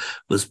shirt,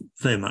 was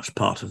very much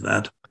part of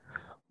that.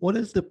 What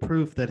is the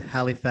proof that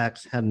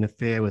Halifax had an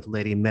affair with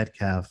Lady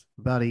Metcalfe?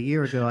 About a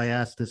year ago, I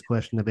asked this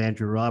question of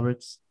Andrew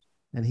Roberts,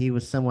 and he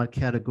was somewhat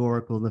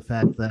categorical in the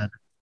fact that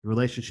the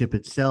relationship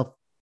itself,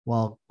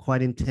 while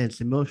quite intense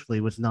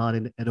emotionally, was not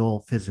at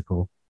all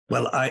physical.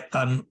 Well, I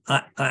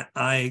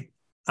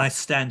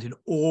stand in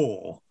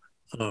awe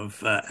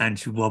of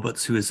Andrew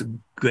Roberts, who is a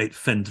great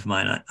friend of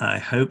mine, I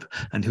hope,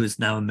 and who is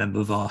now a member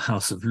of our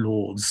House of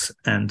Lords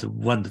and a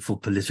wonderful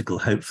political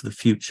hope for the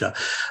future.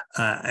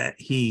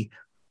 He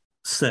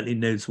certainly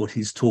knows what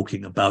he's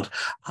talking about.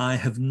 I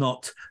have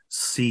not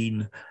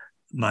seen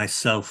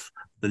myself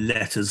the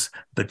letters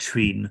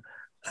between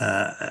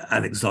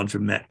Alexandra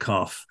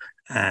Metcalfe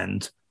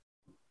and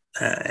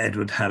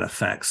Edward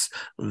Halifax,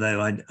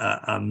 although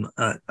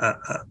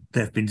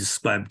they've been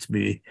described to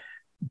me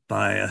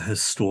by a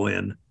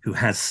historian who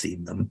has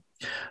seen them.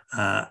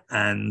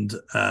 And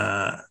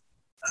I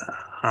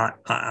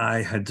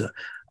had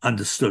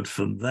understood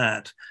from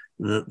that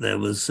there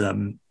was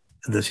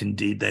that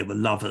indeed they were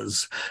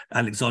lovers.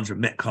 Alexandra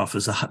Metcalfe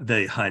was a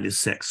very highly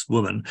sexed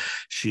woman.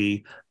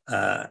 She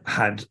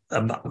had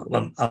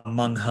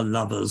among her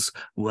lovers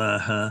were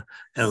her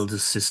elder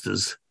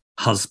sister's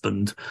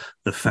husband,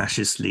 the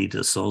fascist leader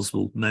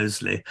Oswald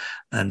Mosley,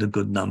 and a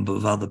good number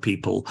of other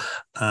people.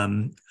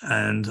 And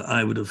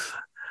I would have,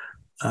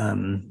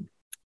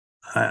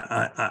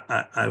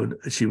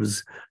 she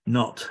was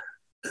not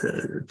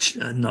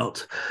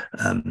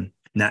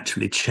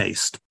naturally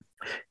chaste.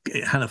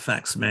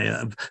 Halifax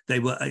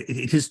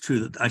it is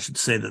true that I should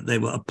say that they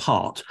were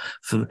apart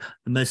for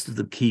most of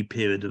the key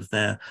period of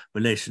their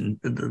relation,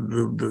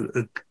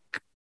 the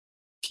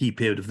key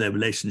period of their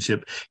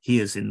relationship. He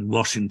is in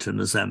Washington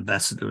as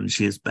ambassador and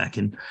she is back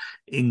in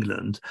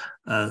England,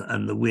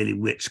 and the really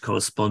rich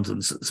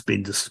correspondence that's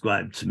been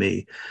described to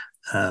me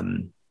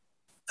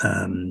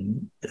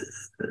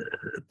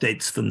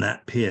dates from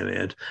that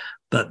period.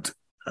 But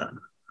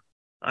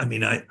I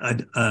mean,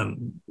 it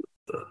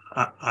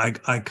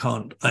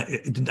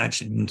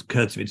didn't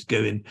occur to me to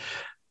go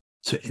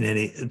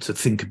to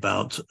think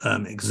about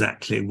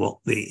exactly what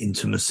the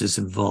intimacies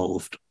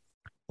involved.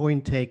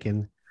 Point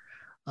taken.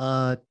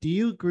 Do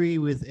you agree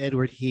with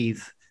Edward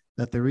Heath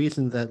that the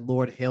reason that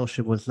Lord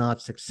Hailsham was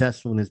not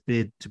successful in his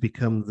bid to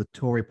become the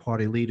Tory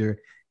party leader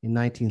in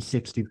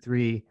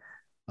 1963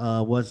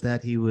 was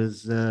that he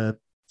was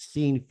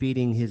seen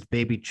feeding his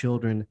baby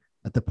children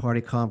at the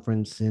party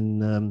conference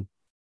in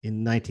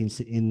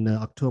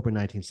October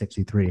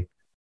 1963?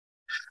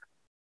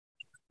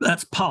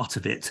 That's part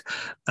of it.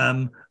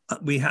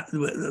 We had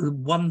a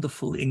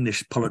wonderful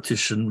English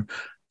politician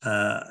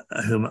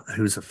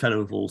who's a fellow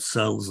of All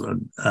Souls,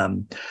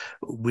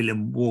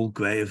 William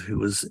Walgrave, who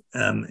was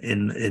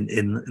in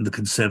the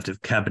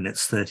Conservative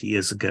cabinets 30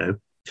 years ago,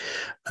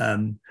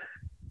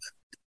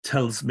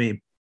 tells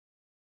me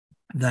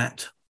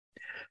that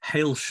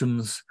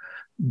Hailsham's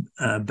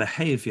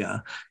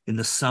behaviour in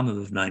the summer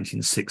of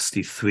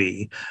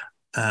 1963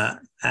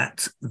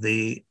 at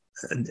the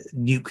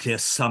nuclear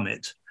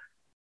summit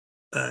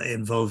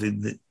involving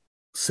the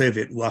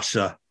Soviet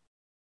Russia,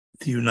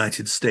 the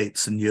United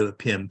States and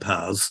European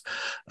powers,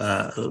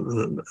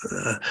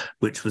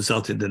 which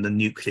resulted in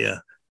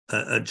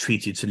a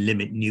treaty to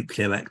limit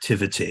nuclear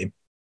activity.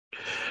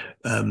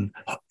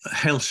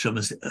 Hailsham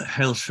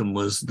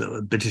was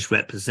the British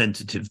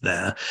representative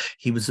there.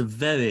 He was a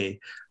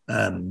very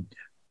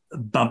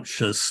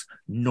bumptious,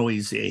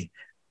 noisy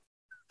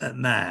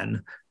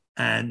man.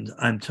 And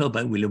I'm told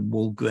by William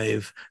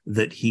Walgrave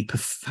that he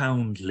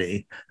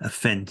profoundly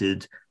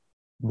offended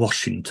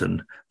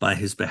Washington by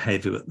his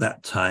behavior at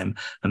that time,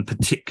 and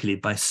particularly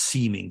by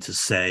seeming to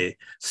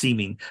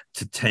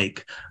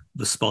take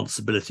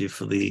responsibility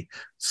for the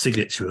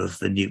signature of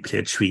the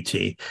nuclear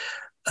treaty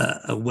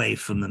away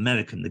from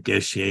American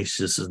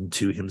negotiations and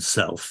to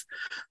himself.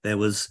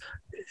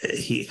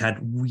 He had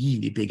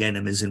really big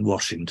enemies in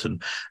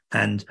Washington.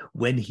 And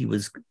when he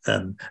was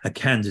a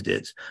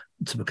candidate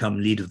to become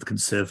leader of the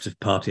Conservative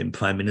Party and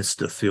Prime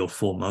Minister 3 or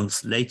 4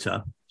 months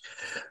later,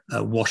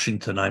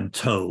 Washington, I'm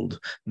told,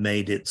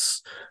 made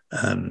its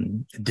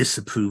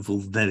disapproval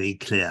very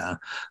clear.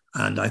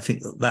 And I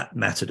think that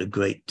mattered a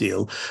great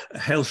deal.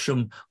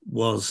 Hailsham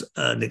was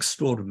an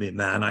extraordinary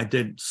man. I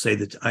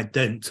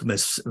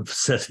most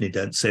certainly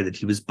don't say that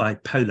he was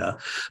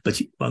bipolar,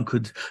 but one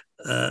could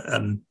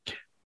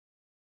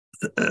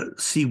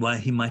see why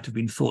he might have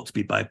been thought to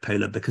be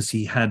bipolar, because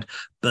he had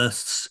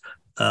bursts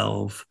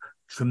of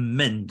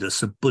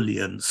tremendous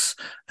ebullience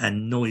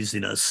and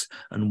noisiness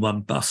and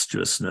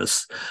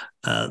rumbustriousness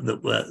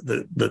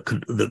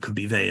that could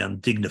be very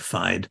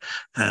undignified,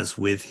 as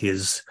with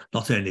his,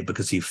 not only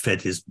because he fed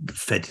his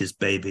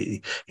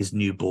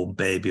newborn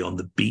baby on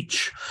the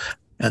beach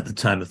at the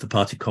time of the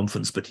party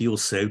conference, but he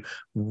also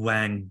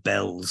rang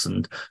bells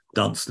and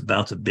danced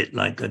about a bit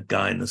like a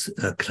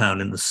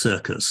clown in the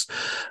circus.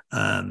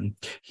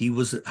 He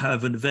was,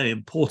 however, a very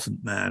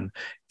important man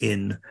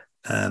in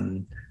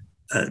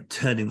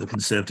turning the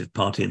Conservative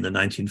Party in the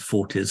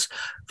 1940s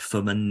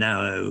from a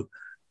narrow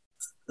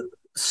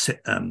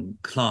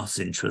class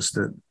interest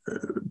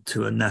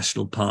to a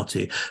national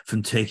party,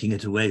 from taking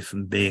it away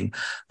from being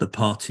the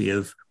party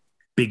of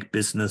big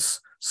business,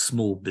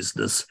 small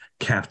business,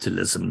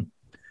 capitalism,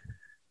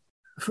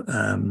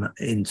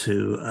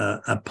 into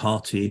a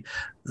party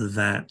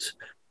that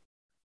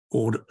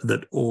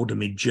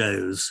ordinary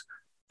Joes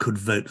could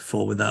vote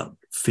for without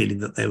feeling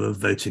that they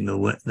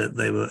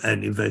were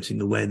only voting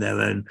away their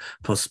own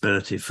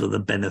prosperity for the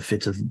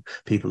benefit of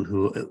people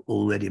who were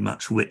already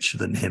much richer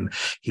than him.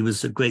 He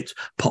was a great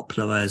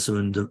popularizer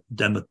and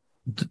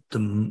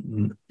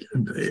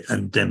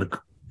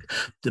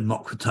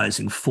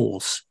democratizing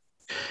force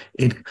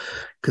in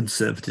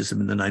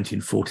conservatism in the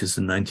 1940s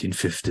and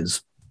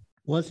 1950s.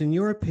 Was, in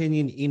your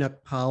opinion,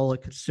 Enoch Powell a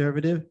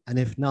conservative? And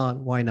if not,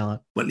 why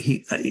not? Well,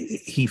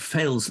 he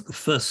fails at the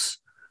first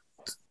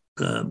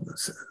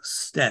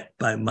step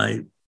by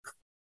my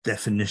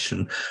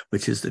definition,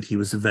 which is that he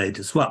was a very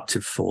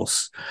disruptive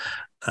force.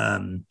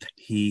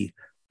 He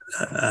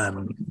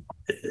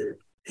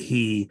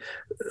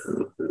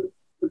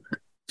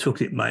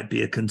took, it might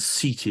be, a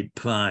conceited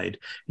pride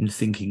in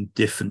thinking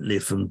differently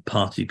from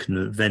party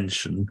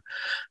convention.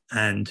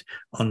 And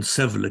on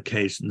several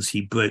occasions,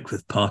 he broke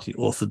with party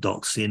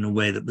orthodoxy in a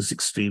way that was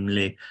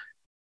extremely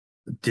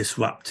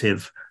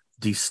disruptive,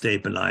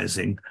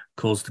 destabilizing,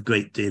 caused a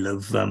great deal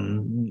of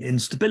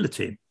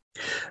instability.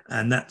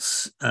 And that,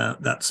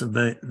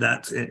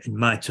 in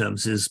my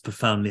terms, is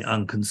profoundly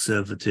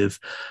unconservative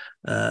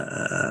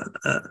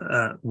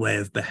way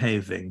of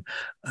behaving.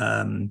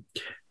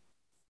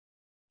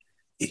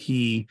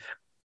 He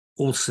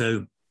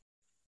also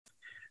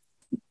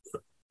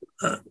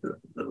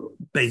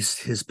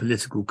based his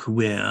political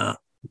career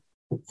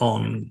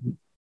on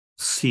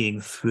seeing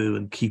through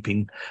and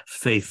keeping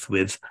faith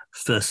with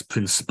first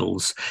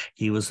principles.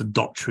 He was a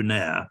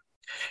doctrinaire.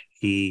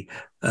 He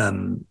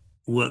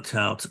worked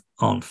out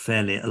on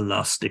fairly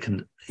elastic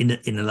and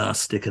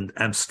inelastic and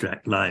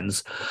abstract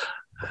lines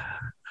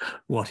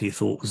what he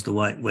thought was the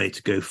right way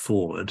to go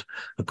forward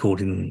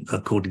according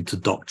to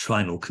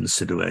doctrinal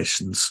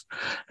considerations,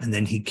 and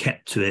then he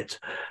kept to it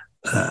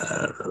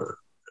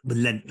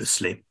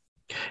relentlessly.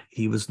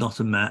 He was not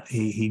a man.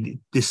 He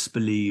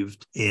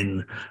disbelieved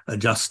in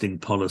adjusting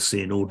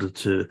policy in order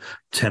to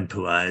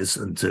temporize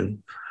and to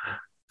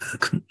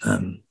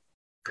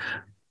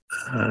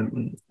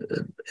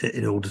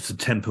in order to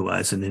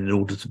temporize and in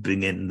order to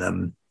bring in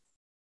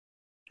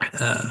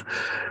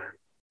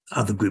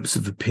other groups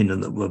of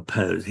opinion that were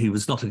opposed. He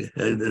was not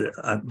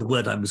the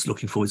word I was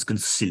looking for is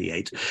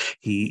conciliate.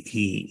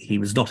 He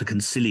was not a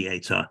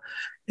conciliator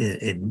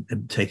in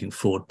taking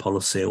forward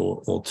policy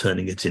or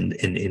turning it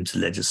into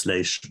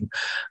legislation.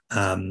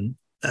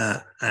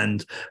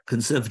 And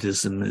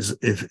conservatism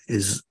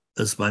is,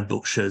 as my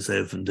book shows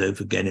over and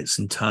over again, it's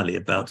entirely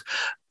about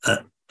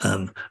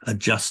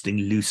adjusting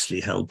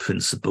loosely held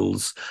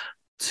principles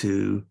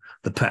to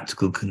the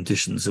practical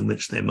conditions in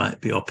which they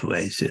might be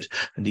operated,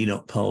 and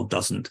Enoch Powell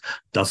doesn't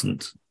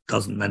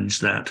manage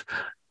that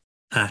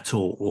at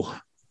all.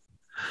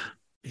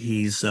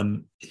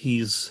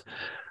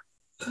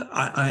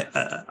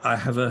 I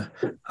have and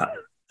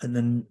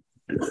then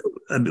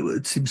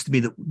it seems to me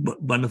that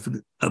one of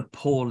the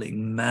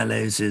appalling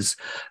malaises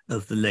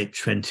of the late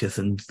 20th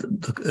and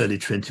the early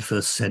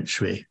 21st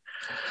century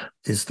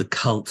is the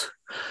cult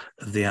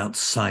of the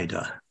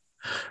outsider,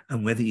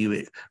 and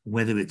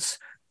whether it's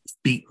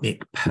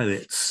beatnik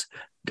poets,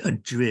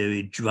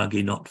 dreary,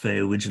 druggy, not very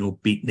original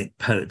beatnik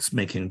poets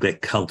making a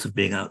great cult of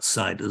being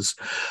outsiders,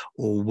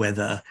 or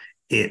whether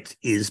it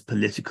is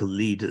political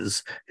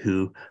leaders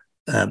who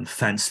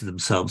fancy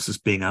themselves as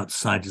being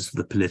outsiders of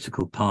the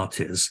political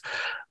parties.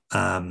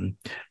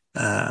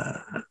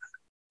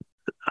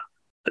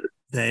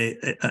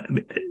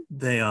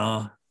 They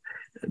are,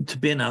 to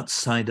be an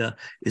outsider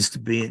is to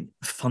be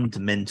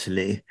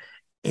fundamentally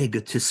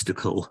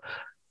egotistical,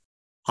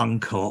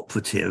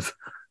 uncooperative,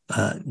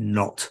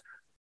 not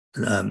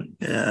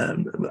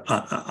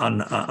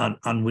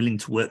unwilling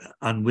to work,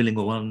 unwilling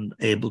or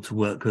unable to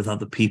work with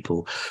other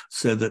people.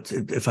 So that,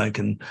 if I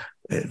can,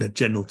 in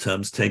general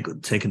terms, take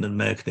an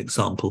American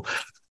example,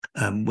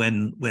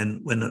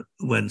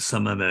 when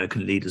some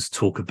American leaders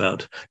talk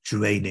about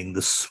draining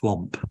the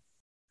swamp,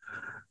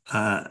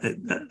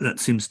 that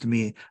seems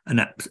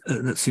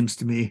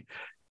to me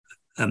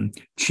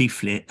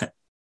chiefly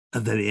a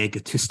very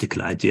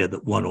egotistical idea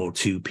that one or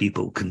two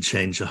people can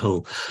change a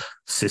whole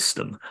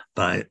system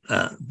by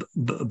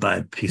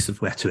a piece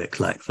of rhetoric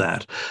like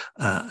that,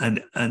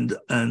 and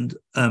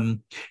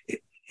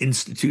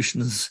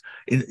institutions,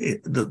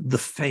 the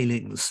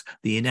failings,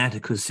 the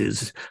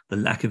inadequacies, the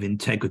lack of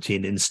integrity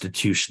in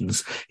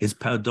institutions is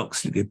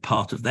paradoxically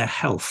part of their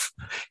health.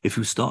 If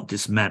you start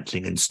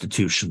dismantling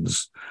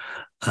institutions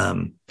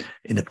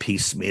in a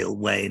piecemeal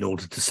way in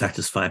order to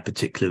satisfy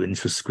particular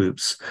interest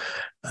groups,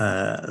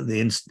 the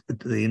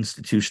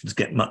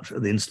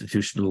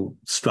institutional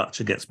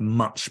structure gets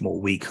much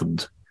more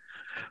weakened,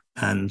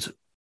 and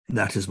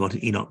that is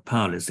what Enoch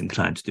Powell is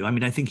inclined to do. I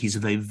mean, I think he's a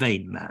very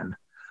vain man,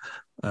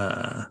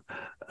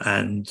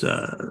 and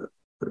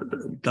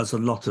does a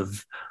lot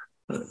of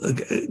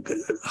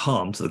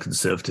harm to the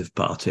Conservative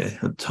Party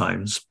at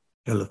times.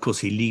 Well, of course,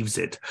 he leaves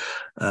it.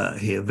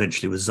 He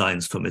eventually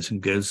resigns from it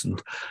and goes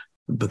and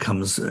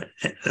becomes a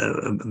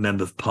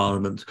member of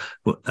Parliament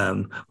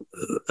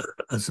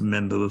as a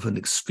member of an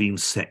extreme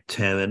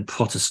sectarian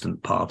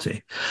Protestant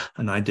party.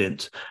 And I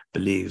don't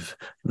believe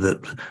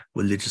that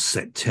religious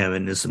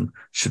sectarianism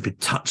should be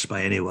touched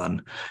by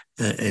anyone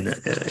in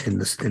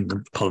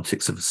the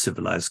politics of a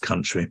civilized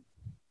country.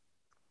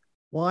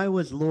 Why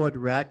was Lord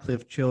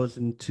Radcliffe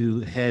chosen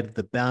to head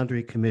the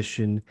Boundary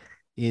Commission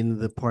in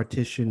the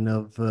partition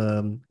of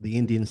the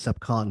Indian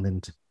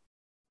subcontinent?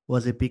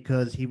 Was it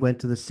because he went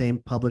to the same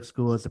public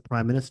school as the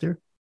Prime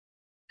Minister?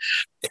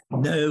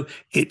 No,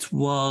 it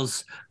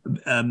was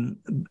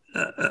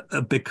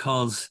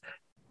because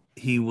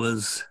he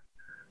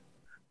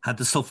had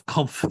the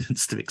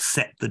self-confidence to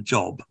accept the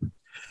job.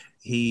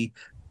 He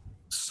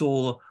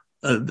saw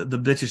the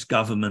British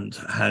government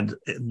had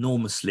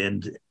enormously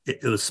and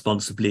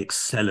irresponsibly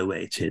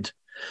accelerated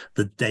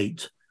the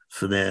date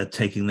for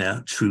taking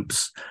their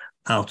troops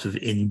out of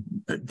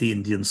the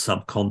Indian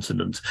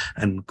subcontinent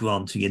and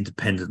granting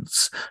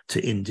independence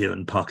to India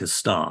and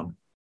Pakistan.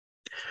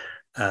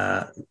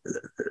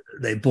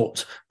 They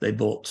brought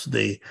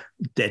the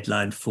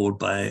deadline forward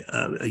by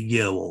a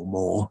year or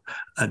more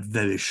at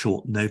very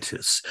short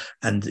notice,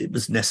 and it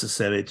was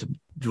necessary to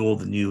draw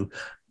the new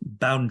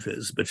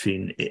boundaries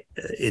between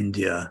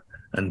India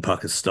and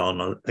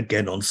Pakistan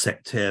again on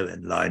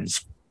sectarian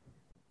lines.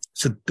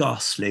 It's a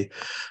ghastly,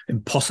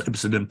 it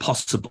was an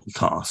impossible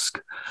task,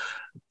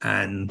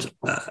 and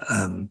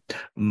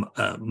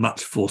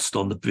much forced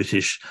on the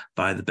British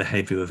by the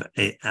behaviour of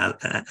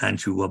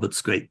Andrew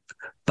Roberts' great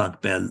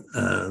bugbear,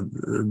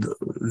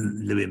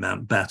 Louis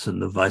Mountbatten,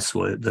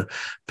 the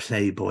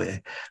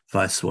playboy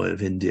viceroy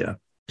of India.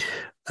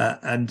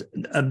 And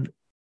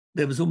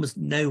there was almost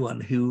no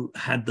one who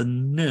had the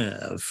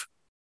nerve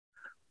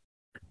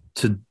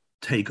to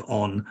take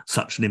on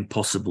such an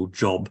impossible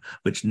job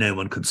which no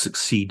one could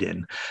succeed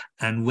in.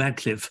 And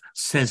Radcliffe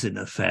says, in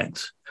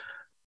effect,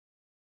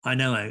 I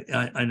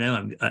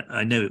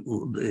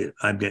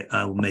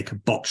will make a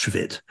botch of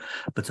it,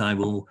 but I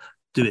will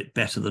do it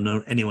better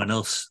than anyone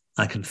else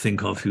I can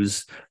think of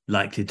who's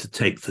likely to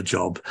take the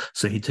job.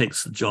 So he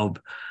takes the job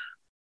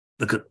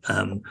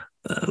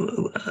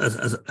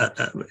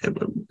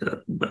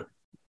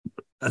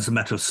as a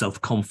matter of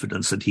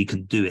self-confidence that he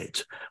can do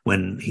it,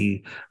 when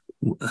he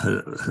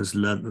has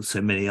learned that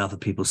so many other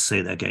people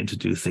say they're going to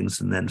do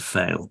things and then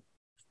fail.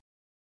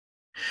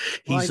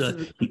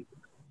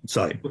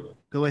 Sorry.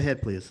 Go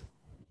ahead, please.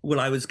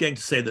 Well, I was going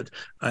to say that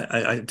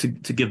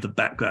to give the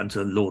background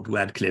to Lord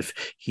Radcliffe,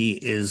 he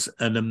is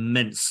an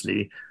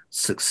immensely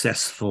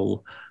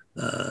successful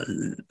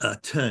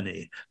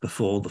attorney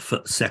before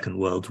the Second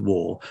World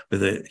War,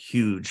 with a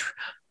huge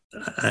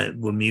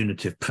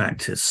remunerative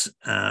practice,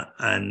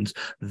 and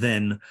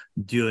then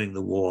during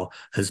the war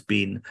has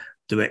been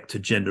Director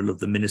General of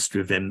the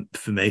Ministry of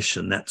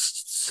Information.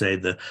 That's, say,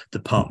 the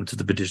department of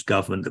the British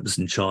government that was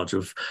in charge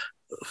of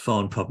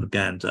foreign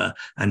propaganda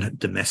and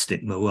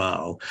domestic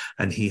morale.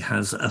 And he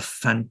has a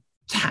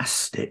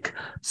fantastic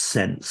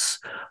sense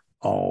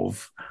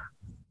of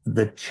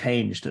the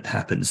change that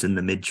happens in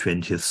the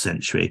mid-20th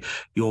century.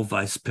 Your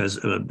vice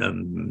president,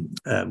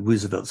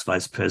 Roosevelt's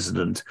vice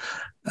president,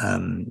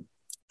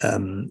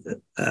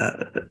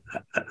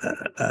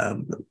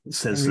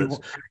 says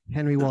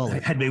Henry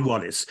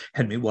Wallace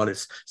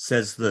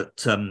says that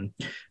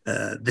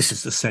this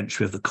is the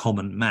century of the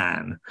common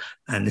man,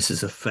 and this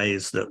is a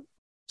phase that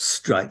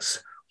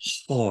strikes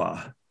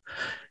horror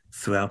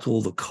throughout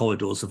all the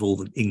corridors of all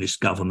the English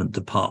government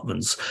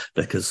departments,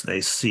 because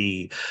they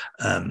see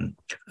an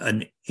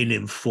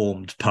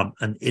ill-informed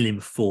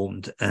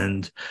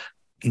and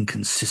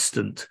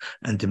inconsistent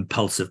and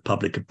impulsive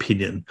public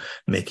opinion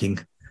making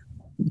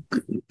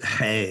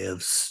hay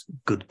of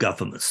good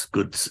governments,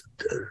 good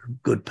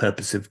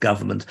purposive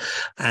government.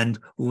 And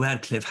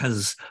Radcliffe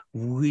has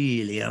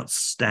really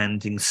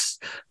outstanding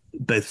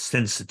both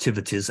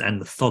sensitivities and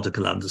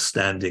methodical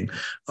understanding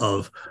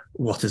of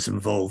what is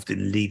involved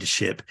in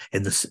leadership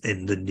in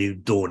the new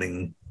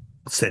dawning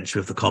century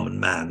of the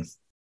common man.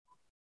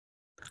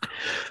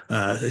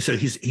 So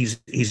he's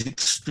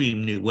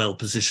extremely well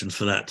positioned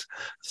for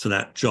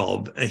that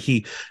job.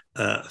 He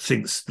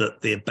thinks that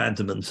the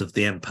abandonment of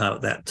the empire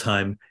at that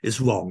time is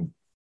wrong.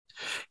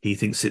 He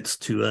thinks it's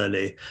too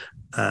early,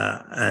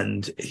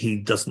 and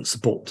he doesn't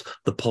support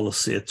the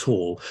policy at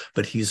all.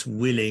 But he's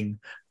willing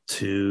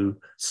to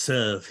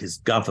serve his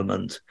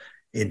government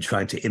in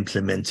trying to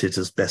implement it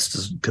as best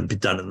as can be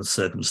done in the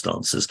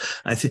circumstances.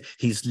 I think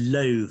he's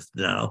loathed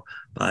now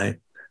by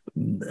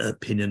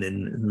opinion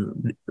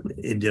in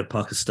India,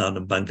 Pakistan,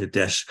 and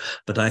Bangladesh,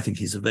 but I think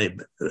he's a very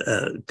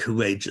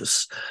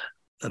courageous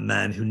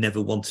man who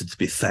never wanted to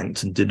be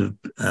thanked and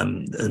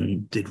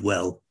did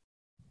well.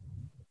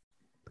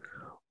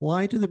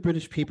 Why do the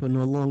British people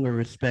no longer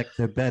respect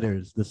their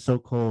betters, the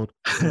so-called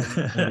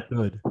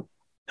good?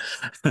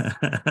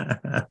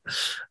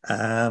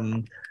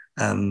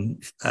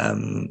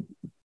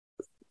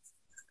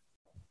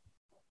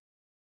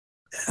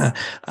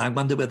 I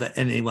wonder whether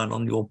anyone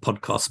on your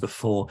podcast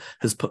before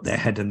has put their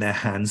head in their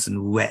hands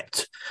and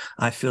wept.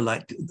 I feel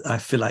like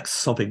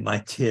sobbing my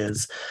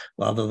tears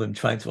rather than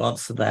trying to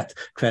answer that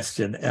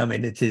question. I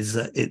mean, it is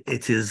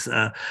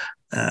the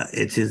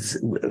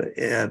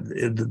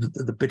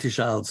British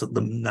Isles at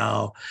them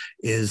now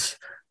is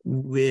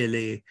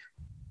really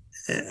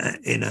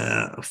in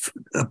a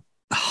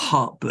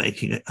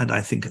heartbreaking and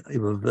I think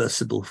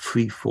irreversible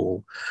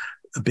freefall,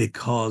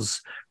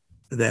 because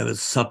there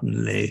was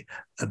suddenly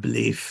a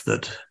belief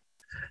that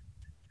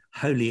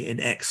wholly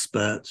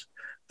inexpert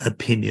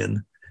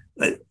opinion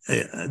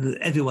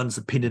everyone's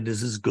opinion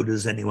is as good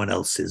as anyone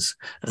else's,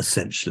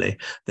 essentially.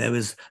 There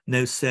is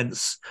no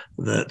sense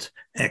that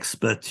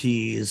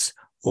expertise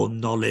or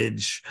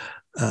knowledge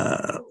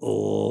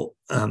or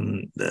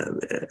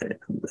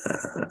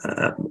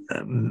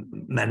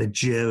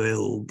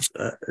managerial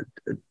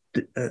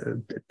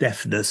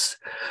deftness,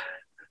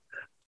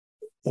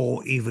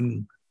 or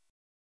even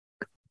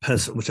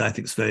which I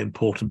think is very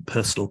important,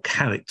 personal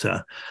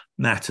character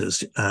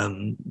matters,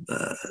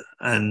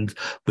 and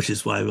which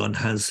is why one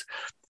has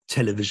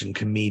television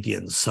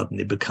comedians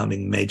suddenly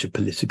becoming major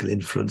political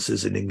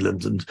influences in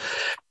England,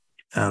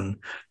 and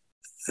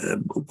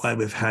why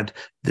we've had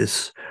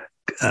this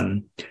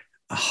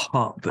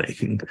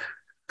heartbreaking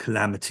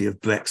calamity of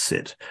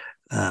Brexit,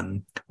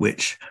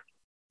 which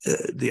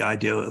the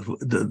idea of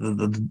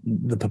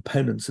the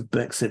proponents of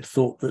Brexit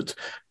thought that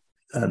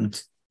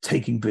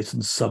taking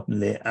Britain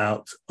suddenly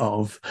out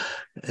of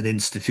an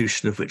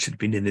institution of which had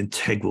been an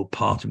integral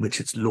part, in which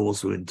its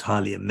laws were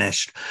entirely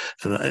enmeshed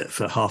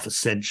for half a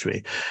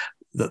century,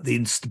 that the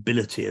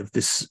instability of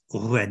this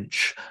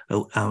wrench,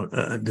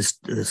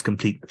 this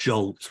complete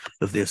jolt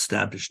of the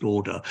established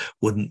order,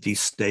 wouldn't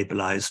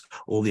destabilize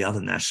all the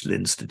other national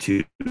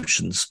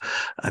institutions.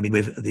 I mean,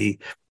 with the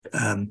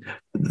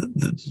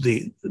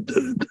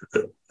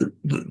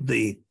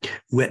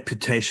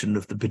reputation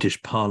of the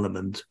British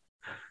Parliament,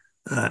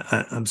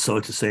 I'm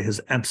sorry to say,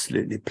 has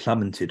absolutely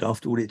plummeted.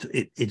 After all, it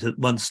at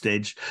one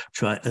stage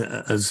tried,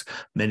 as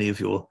many of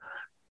your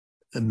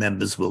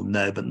members will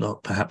know, but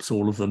not perhaps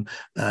all of them,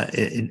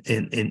 in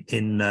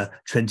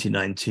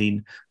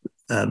 2019,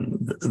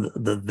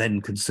 the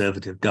then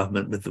Conservative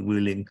government with the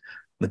ruling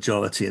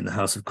majority in the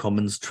House of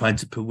Commons tried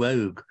to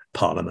prorogue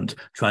Parliament,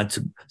 tried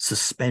to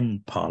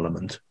suspend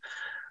Parliament.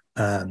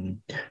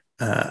 And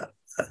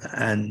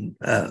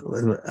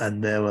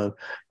there were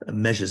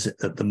measures,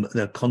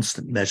 there are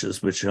constant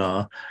measures which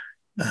are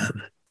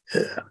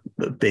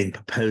being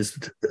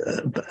proposed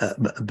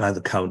by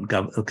the current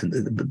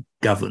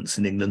governments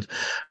in England,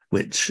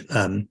 which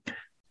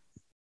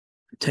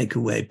take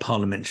away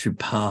parliamentary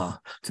power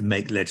to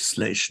make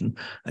legislation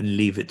and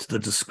leave it to the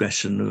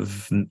discretion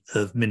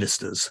of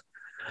ministers,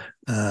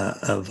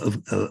 of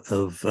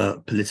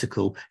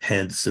political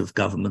heads of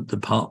government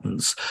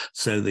departments.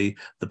 So the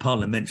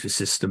parliamentary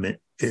system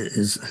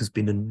has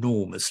been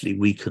enormously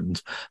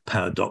weakened,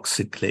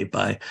 paradoxically,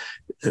 by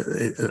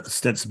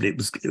ostensibly it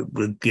was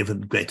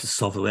given greater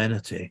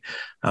sovereignty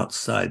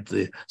outside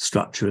the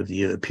structure of the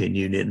European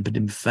Union, but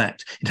in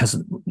fact it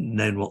hasn't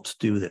known what to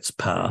do with its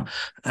power,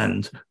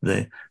 and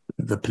the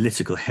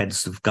political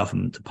heads of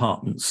government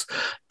departments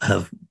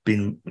have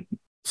been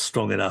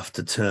strong enough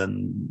to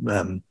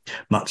turn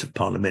much of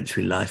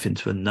parliamentary life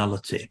into a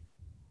nullity.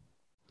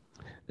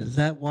 Is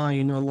that why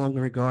you no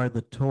longer regard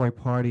the Tory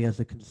party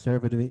as a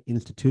conservative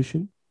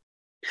institution?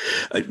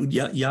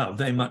 Yeah,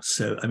 very much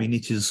so. I mean,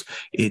 it is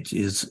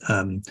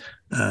the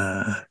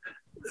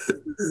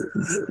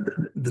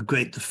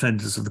great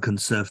defenders of the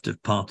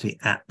Conservative Party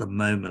at the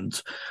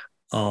moment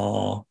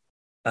are.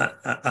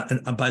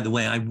 And by the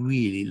way, I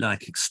really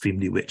like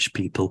extremely rich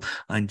people.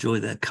 I enjoy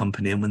their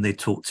company, and when they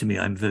talk to me,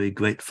 I'm very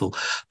grateful.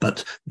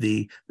 But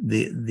the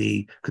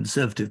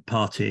Conservative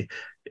Party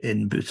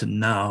in Britain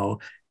now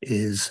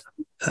is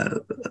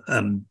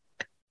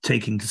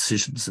taking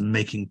decisions and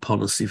making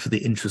policy for the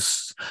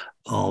interests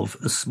of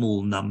a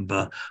small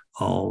number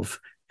of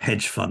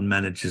hedge fund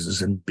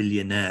managers and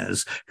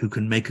billionaires who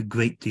can make a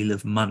great deal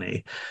of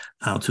money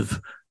out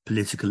of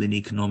political and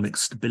economic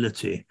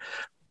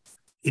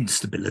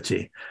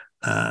instability.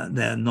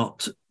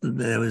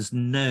 There is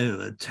no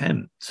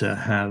attempt to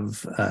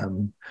have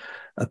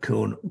a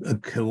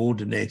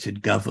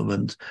coordinated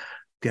government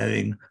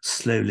going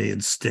slowly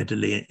and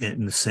steadily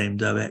in the same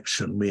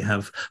direction. We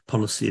have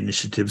policy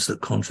initiatives that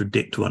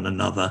contradict one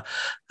another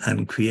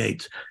and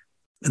create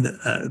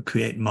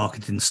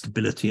market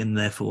instability, and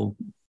therefore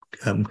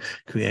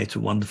create a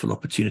wonderful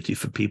opportunity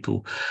for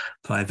people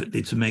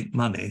privately to make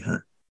money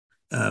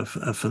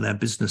for their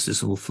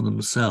businesses or for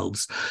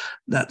themselves.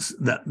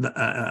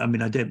 I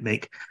mean, I don't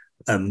make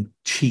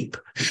cheap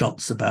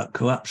shots about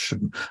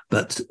corruption,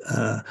 but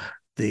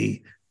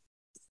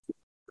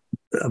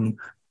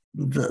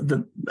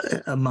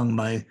among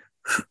my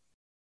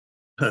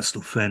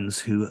personal friends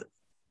who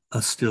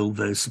are still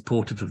very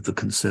supportive of the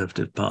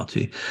Conservative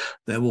Party,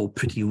 they're all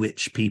pretty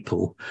rich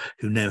people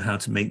who know how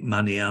to make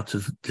money out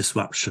of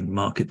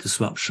market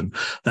disruption.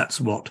 That's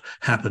what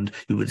happened.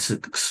 It was an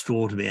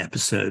extraordinary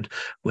episode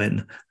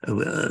when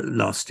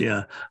last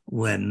year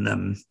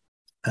when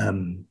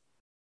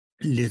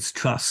Liz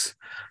Truss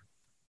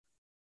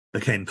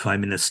became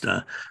Prime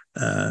Minister,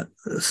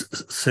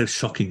 so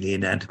shockingly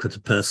inadequate a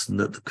person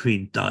that the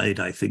Queen died,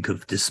 I think,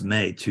 of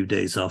dismay 2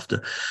 days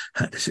after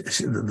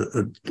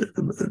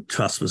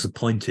Truss was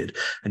appointed.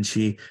 And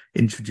she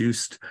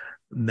introduced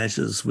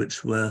measures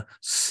which were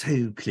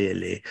so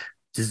clearly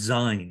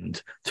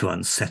designed to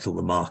unsettle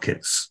the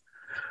markets,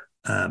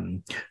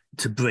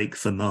 to break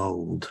the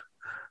mold,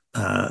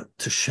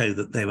 to show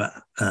that they were,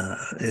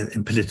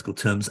 in political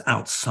terms,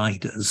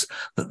 outsiders,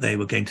 that they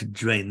were going to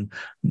drain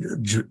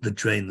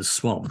the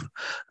swamp.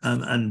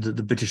 And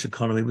the British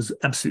economy was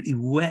absolutely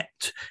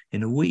wrecked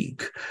in a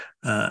week.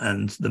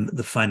 And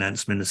the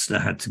finance minister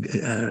had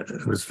to,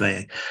 who was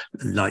very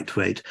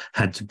lightweight,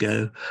 had to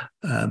go.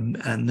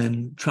 And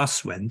then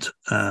Truss went.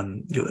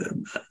 And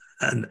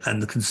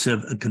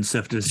the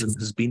conservatism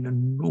has been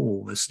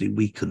enormously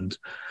weakened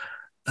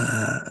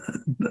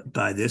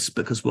by this,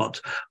 because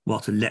what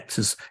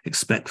electors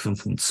expect from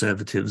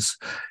conservatives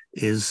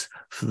is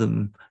for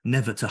them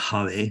never to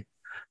hurry,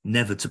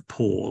 never to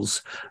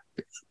pause,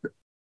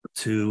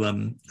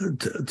 to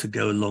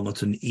go along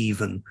at an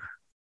even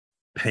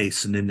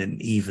pace and in an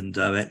even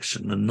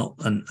direction, and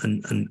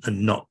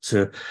not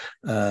to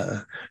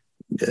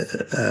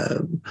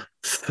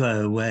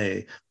throw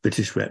away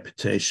British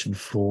reputation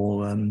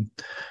for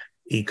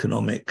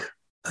economic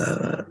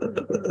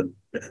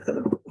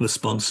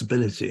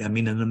responsibility. I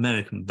mean, an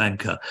American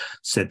banker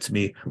said to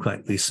me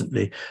quite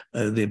recently,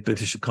 the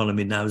British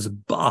economy now is a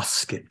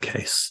basket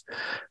case.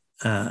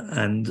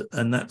 And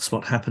that's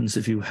what happens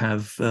if you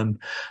have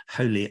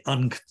wholly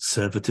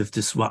unconservative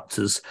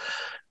disruptors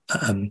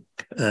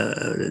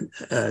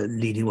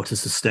leading what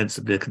is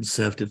ostensibly a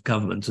conservative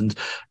government. And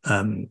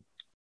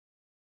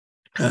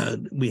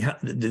we have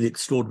the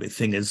extraordinary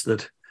thing is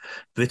that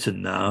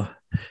Britain now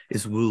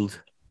is ruled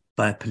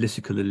by a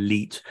political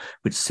elite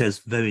which says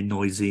very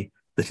noisy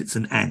that it's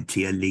an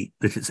anti-elite,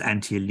 that it's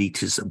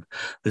anti-elitism.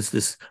 There's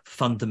this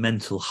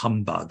fundamental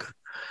humbug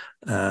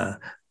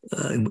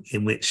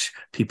in which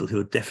people who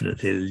are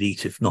definitely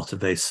elite, if not a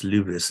very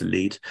salubrious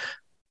elite,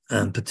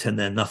 pretend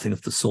they're nothing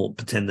of the sort,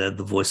 pretend they're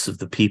the voice of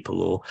the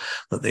people, or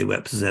that they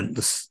represent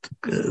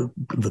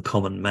the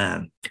common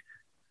man.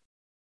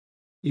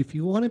 If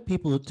you wanted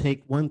people to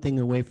take one thing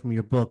away from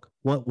your book,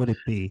 what would it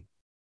be?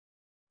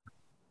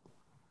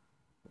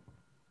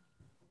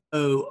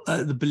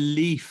 The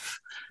belief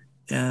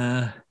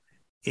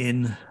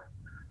in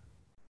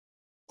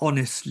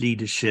honest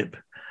leadership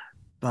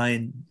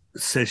by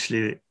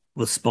socially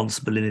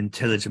responsible and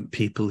intelligent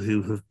people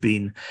who have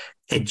been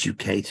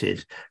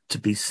educated to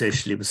be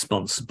socially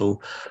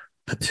responsible,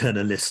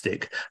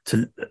 paternalistic,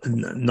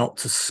 not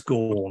to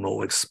scorn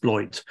or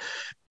exploit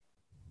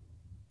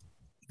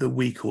the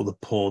weak or the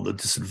poor, the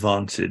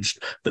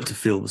disadvantaged, but to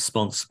feel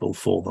responsible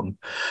for them,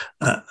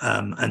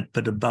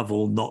 but above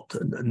all, not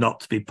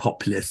to be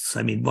populists.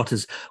 I mean, what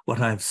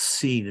I've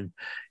seen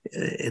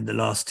in the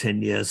last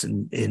 10 years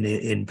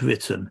in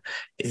Britain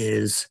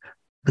is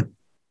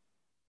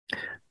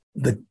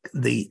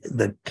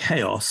the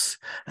chaos,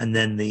 and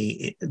then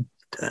the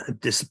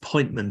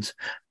disappointment,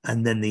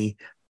 and then the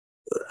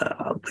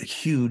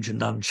huge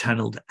and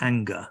unchanneled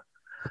anger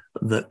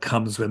that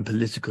comes when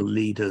political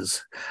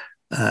leaders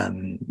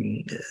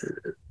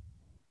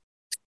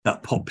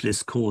up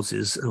populist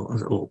causes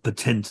or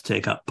pretend to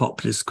take up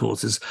populist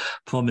causes,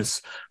 promise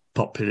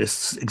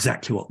populists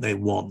exactly what they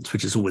want,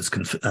 which is always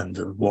and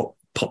what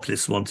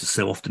populists want is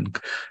so often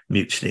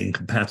mutually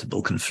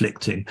incompatible,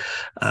 conflicting.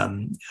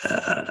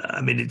 I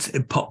mean,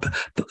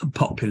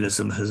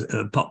 populism,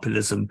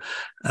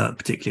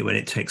 particularly when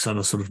it takes on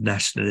a sort of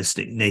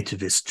nationalistic,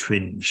 nativist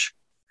twinge,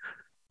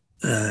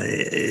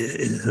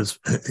 is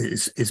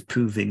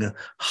proving a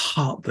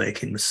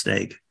heartbreaking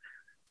mistake.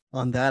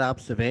 On that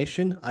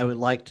observation, I would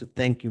like to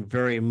thank you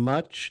very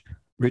much,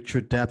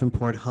 Richard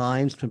Davenport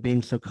Hines, for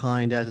being so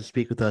kind as to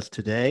speak with us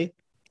today.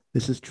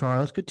 This is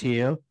Charles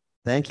Coutinho.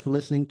 Thanks for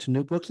listening to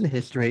New Books in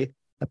History,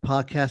 a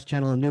podcast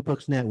channel on New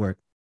Books Network.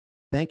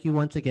 Thank you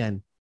once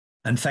again.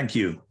 And thank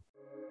you.